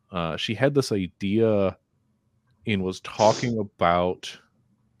 And she had this idea and was talking about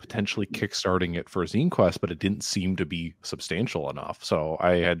potentially kickstarting it for Zine Quest, but it didn't seem to be substantial enough. So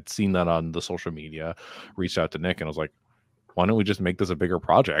I had seen that on the social media, reached out to Nick, and I was like, why don't we just make this a bigger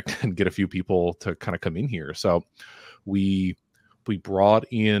project and get a few people to kind of come in here? So we brought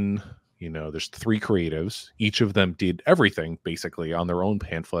in, there's 3 creatives. Each of them did everything basically on their own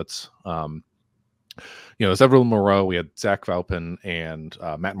pamphlets. Several Moreau, we had Zach Valpin and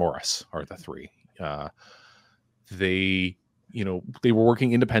Matt Morris are the 3. They were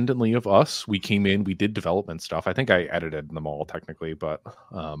working independently of us. We came in, we did development stuff. I think I edited them all technically, but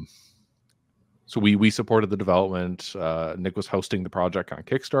so we supported the development. Nick was hosting the project on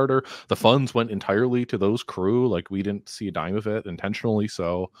Kickstarter. The funds went entirely to those crew. Like, we didn't see a dime of it intentionally.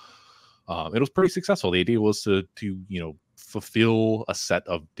 So it was pretty successful. The idea was to fulfill a set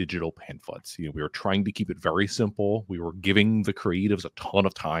of digital pamphlets. We were trying to keep it very simple. We were giving the creatives a ton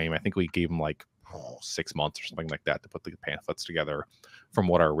of time. I think we gave them like 6 months or something like that to put the pamphlets together from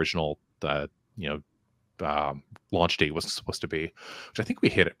what our original launch date was supposed to be, which I think we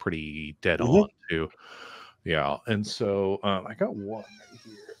hit it pretty dead on too. Yeah. And so I got one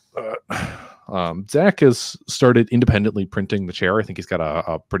here. Zach has started independently printing the chair. I think he's got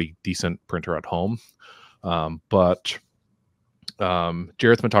a pretty decent printer at home. But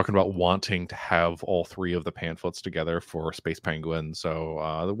Jarrett's been talking about wanting to have all 3 of the pamphlets together for Space Penguin.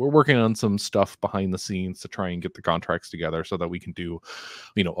 So we're working on some stuff behind the scenes to try and get the contracts together so that we can do,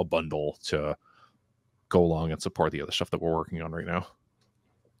 a bundle to go along and support the other stuff that we're working on right now.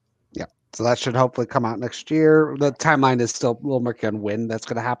 Yeah. So that should hopefully come out next year. The timeline is still a little murky on when that's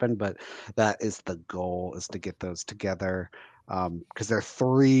going to happen, but that is the goal, is to get those together. Because they're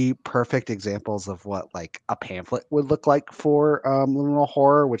 3 perfect examples of what like a pamphlet would look like for liminal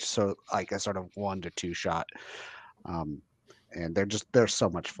horror, which so like a sort of 1 to 2 shot. And they're so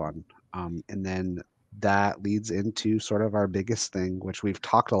much fun. And then that leads into sort of our biggest thing, which we've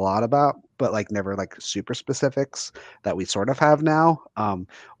talked a lot about, but like never like super specifics, that we sort of have now,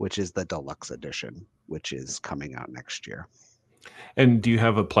 which is the deluxe edition, which is coming out next year. And do you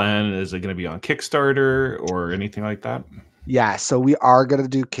have a plan? Is it going to be on Kickstarter or anything like that? Yeah, so we are going to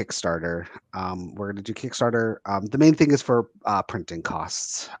do Kickstarter. We're going to do Kickstarter. The main thing is for printing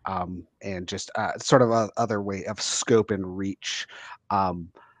costs, and just sort of a other way of scope and reach.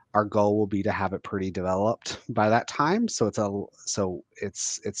 Our goal will be to have it pretty developed by that time. So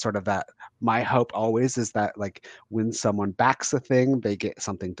it's sort of that. My hope always is that like when someone backs a thing, they get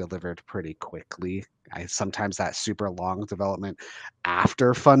something delivered pretty quickly. Sometimes that super long development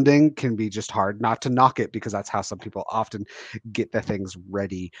after funding can be just hard not to knock it, because that's how some people often get the things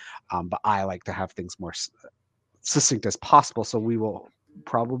ready. But I like to have things more succinct as possible. So we will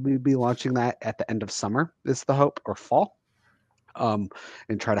probably be launching that at the end of summer is the hope, or fall. And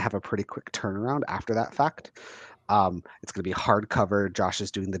try to have a pretty quick turnaround after that fact. It's going to be hardcover. Josh is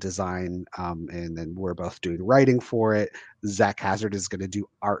doing the design, and then we're both doing writing for it. Zach Hazard is going to do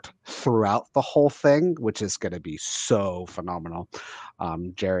art throughout the whole thing, which is going to be so phenomenal.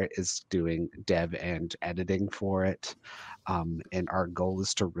 Jarrett is doing dev and editing for it. And our goal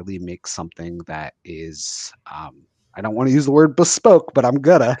is to really make something that is... I don't want to use the word bespoke, but I'm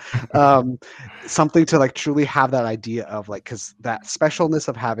gonna something to like truly have that idea of like, because that specialness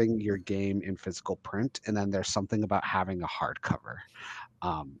of having your game in physical print, and then there's something about having a hardcover.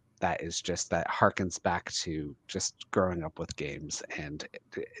 that is just that harkens back to just growing up with games, and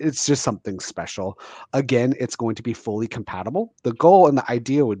it's just something special. Again, it's going to be fully compatible. The goal and the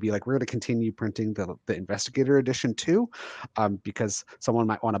idea would be like we're going to continue printing the Investigator Edition too, because someone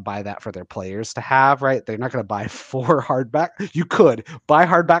might want to buy that for their players to have. Right? They're not going to buy 4 hardback. You could buy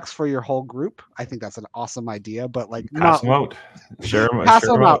hardbacks for your whole group. I think that's an awesome idea, but like Pass not them out. Share them. pass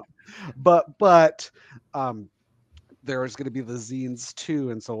them out. But there's going to be the zines too,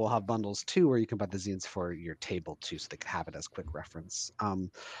 and so we'll have bundles too where you can buy the zines for your table too, so they can have it as quick reference.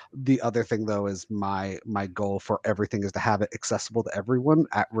 The other thing though is my goal for everything is to have it accessible to everyone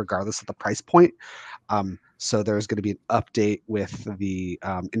at regardless of the price point. So there's going to be an update with the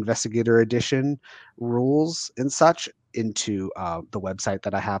Investigator Edition rules and such into the website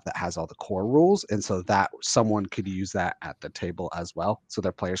that I have that has all the core rules, and so that someone could use that at the table as well, so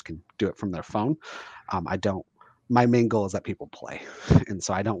their players can do it from their phone. My main goal is that people play. And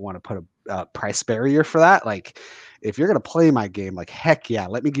so I don't want to put a price barrier for that. Like, if you're going to play my game, like, heck yeah,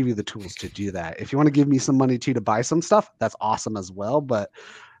 let me give you the tools to do that. If you want to give me some money too to buy some stuff, that's awesome as well. But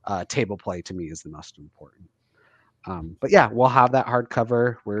table play to me is the most important. But yeah, we'll have that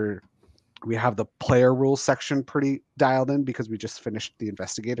hardcover. We have the player rules section pretty dialed in because we just finished the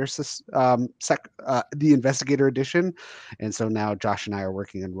Investigator the Investigator Edition, and so now Josh and I are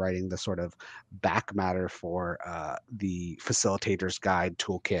working on writing the sort of back matter for the Facilitator's Guide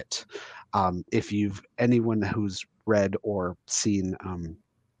toolkit. If anyone who's read or seen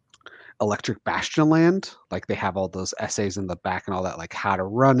Electric Bastion Land, like they have all those essays in the back and all that, like how to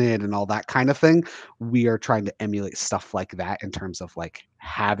run it and all that kind of thing. We are trying to emulate stuff like that in terms of like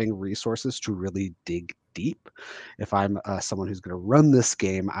having resources to really dig deep. If I'm someone who's going to run this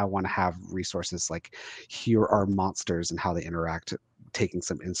game, I want to have resources like here are monsters and how they interact, taking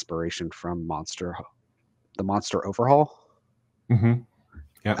some inspiration from the Monster Overhaul. Mm-hmm.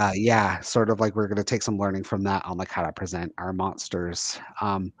 Yeah, sort of like we're going to take some learning from that on like how to present our monsters.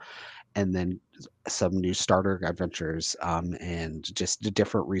 And then some new starter adventures, and just the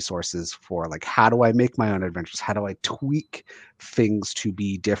different resources for like how do I make my own adventures? How do I tweak things to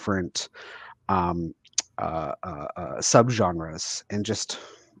be different subgenres, and just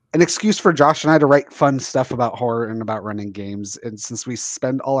an excuse for Josh and I to write fun stuff about horror and about running games. And since we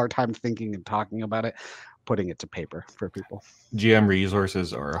spend all our time thinking and talking about it, putting it to paper for people. GM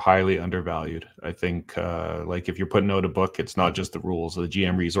resources are highly undervalued. I think like if you're putting out a book, it's not just the rules. The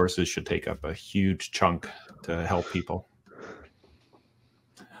GM resources should take up a huge chunk to help people.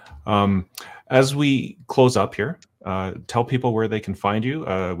 As we close up here, tell people where they can find you.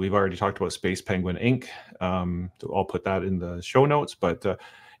 We've already talked about Space Penguin Inc. I'll put that in the show notes, but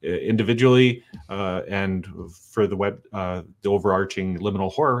individually and for the web, the overarching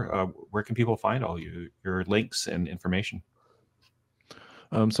Liminal Horror, where can people find all your links and information?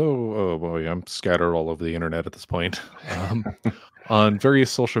 Oh boy, I'm scattered all over the internet at this point. On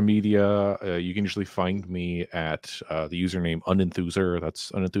various social media, you can usually find me at the username Unenthuser. That's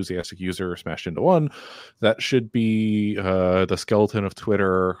unenthusiastic user smashed into one. That should be the skeleton of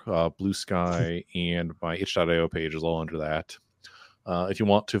Twitter, Blue Sky, and my itch.io page is all under that. If you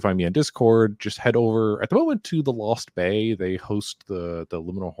want to find me on Discord, just head over at the moment to the Lost Bay. They host the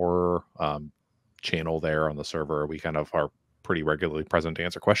Liminal Horror channel there on the server. We kind of are pretty regularly present to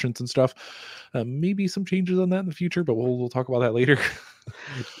answer questions and stuff. Maybe some changes on that in the future, but we'll talk about that later.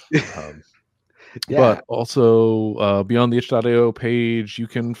 But also beyond the itch.io page, you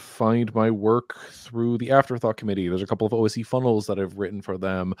can find my work through the Afterthought Committee. There's a couple of OSE funnels that I've written for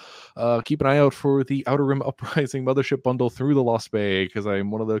them. Keep an eye out for the Outer Rim Uprising Mothership bundle through the Lost Bay, because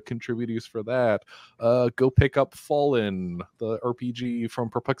I'm one of the contributors for that. Go pick up Fallen, the RPG from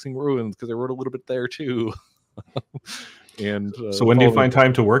Perplexing Ruins, because I wrote a little bit there too. And so when do you find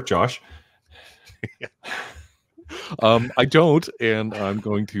time to work, Josh? I don't, and I'm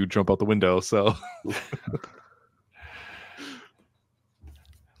going to jump out the window. So,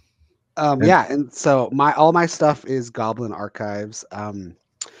 yeah, and so all my stuff is Goblin Archives.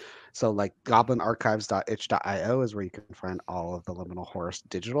 So like goblinarchives.itch.io is where you can find all of the Liminal Horror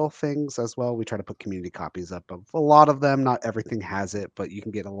digital things as well. We try to put community copies up of a lot of them. Not everything has it, but you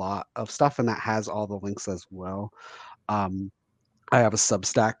can get a lot of stuff, and that has all the links as well. I have a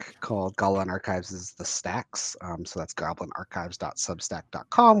Substack called Goblin Archives is the Stacks. So that's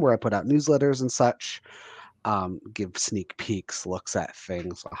goblinarchives.substack.com, where I put out newsletters and such, give sneak peeks, looks at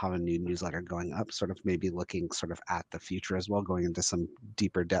things. I'll have a new newsletter going up, sort of maybe looking sort of at the future as well, going into some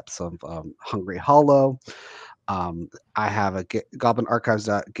deeper depths of Hungry Hollow. I have a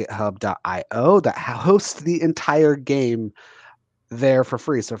goblinarchives.github.io that hosts the entire game there for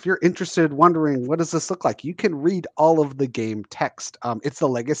free. So if you're interested, wondering what does this look like, you can read all of the game text. It's the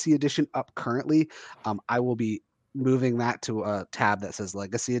Legacy Edition up currently. I will be moving that to a tab that says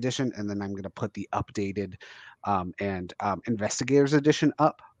Legacy Edition, and then I'm going to put the updated and Investigators Edition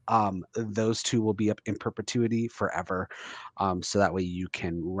up. Those two will be up in perpetuity forever, so that way you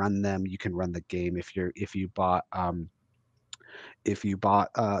can run them. You can run the game if you bought the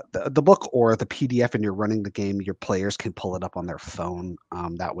book or the PDF and you're running the game. Your players can pull it up on their phone.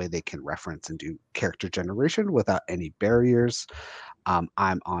 That way they can reference and do character generation without any barriers.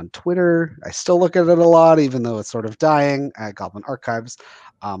 I'm on Twitter. I still look at it a lot, even though it's sort of dying, at Goblin Archives.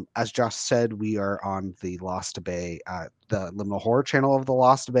 As Josh said, we are on the Lost Bay, the Liminal Horror channel of the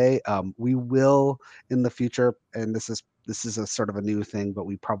Lost Bay. We will in the future, and this is a sort of a new thing, but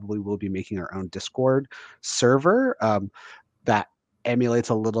we probably will be making our own Discord server that emulates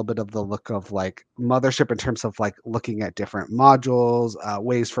a little bit of the look of like Mothership in terms of like looking at different modules,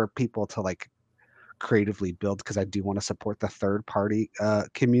 ways for people to like creatively build, because I do want to support the third party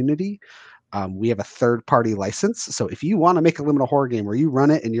community. We have a third party license. So if you want to make a Liminal Horror game where you run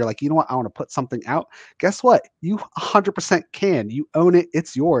it and you're like, you know what, I want to put something out, guess what? You 100% can. You own it.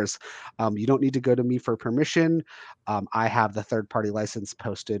 It's yours. You don't need to go to me for permission. I have the third party license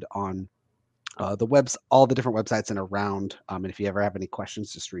posted on all the different websites and around. And if you ever have any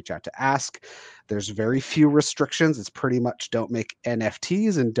questions, just reach out to ask. There's very few restrictions. It's pretty much don't make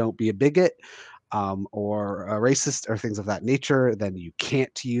NFTs and don't be a bigot. Or a racist or things of that nature, then you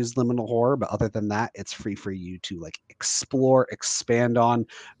can't use Liminal Horror. But other than that, it's free for you to like explore, expand on,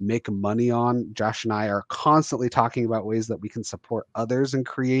 make money on. Josh and I are constantly talking about ways that we can support others in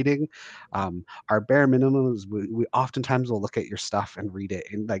creating. Our bare minimum is we oftentimes will look at your stuff and read it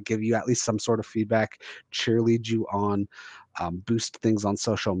and like give you at least some sort of feedback, cheerlead you on. Boost things on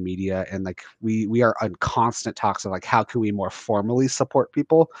social media, and like we are in constant talks of like how can we more formally support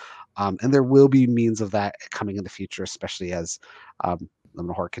people. And there will be means of that coming in the future, especially as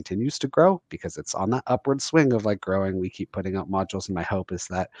Liminal Horror continues to grow, because it's on that upward swing of like growing. We keep putting out modules, and my hope is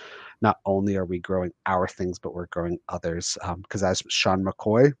that not only are we growing our things, but we're growing others. Because as Sean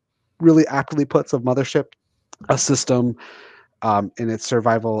McCoy really aptly puts of Mothership, a system and its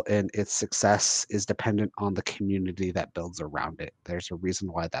survival and its success is dependent on the community that builds around it. There's a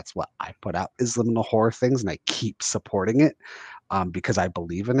reason why that's what I put out is Liminal Horror things, and I keep supporting it because I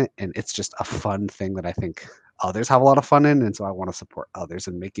believe in it, and it's just a fun thing that I think others have a lot of fun in, and so I want to support others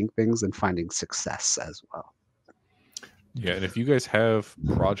in making things and finding success as well. Yeah, and if you guys have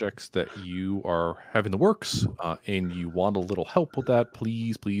projects that you are having the works and you want a little help with that,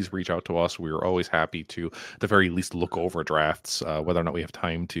 please reach out to us. We're always happy to, at the very least, look over drafts, whether or not we have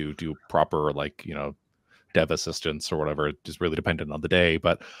time to do proper, like, dev assistance or whatever. It is really dependent on the day.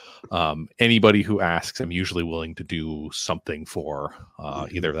 But anybody who asks, I'm usually willing to do something for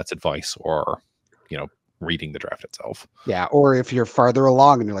either that's advice or, reading the draft itself. Yeah, or if you're farther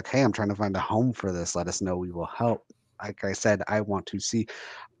along and you're like, hey, I'm trying to find a home for this, let us know. We will help. Like I said, I want to see.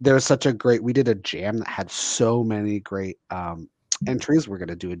 There's such a great. We did a jam that had so many great entries. We're going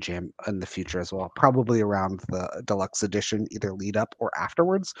to do a jam in the future as well, probably around the deluxe edition, either lead up or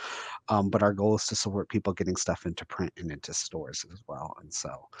afterwards. But our goal is to support people getting stuff into print and into stores as well. And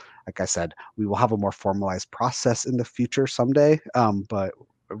so, like I said, we will have a more formalized process in the future someday. But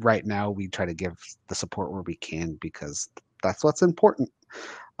right now, we try to give the support where we can, because that's what's important.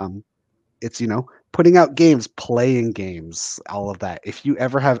 It's, putting out games, playing games, all of that. If you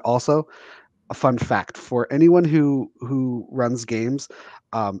ever have, also a fun fact for anyone who runs games,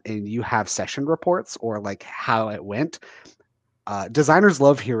 and you have session reports or like how it went, designers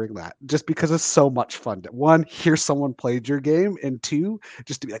love hearing that, just because it's so much fun. One, hear someone played your game, and two,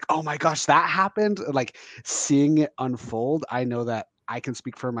 just to be like, oh my gosh, that happened. Like seeing it unfold. I know that I can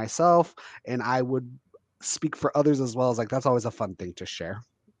speak for myself, and I would speak for others as well. As like, that's always a fun thing to share.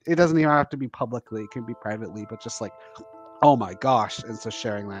 It doesn't even have to be publicly, it can be privately, but just like, oh my gosh. And so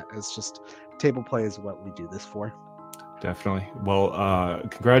sharing that is just, table play is what we do this for. Definitely. Well,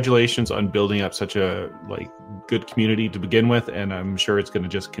 congratulations on building up such a good community to begin with, and I'm sure it's going to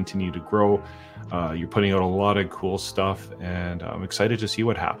just continue to grow. You're putting out a lot of cool stuff, and I'm excited to see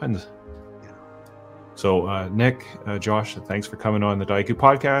what happens. So Nick, Josh, thanks for coming on the Daiku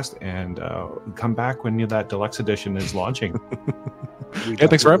podcast, and come back when that deluxe edition is launching. Yeah,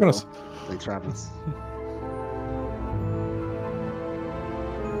 thanks for having us. Thanks for having us.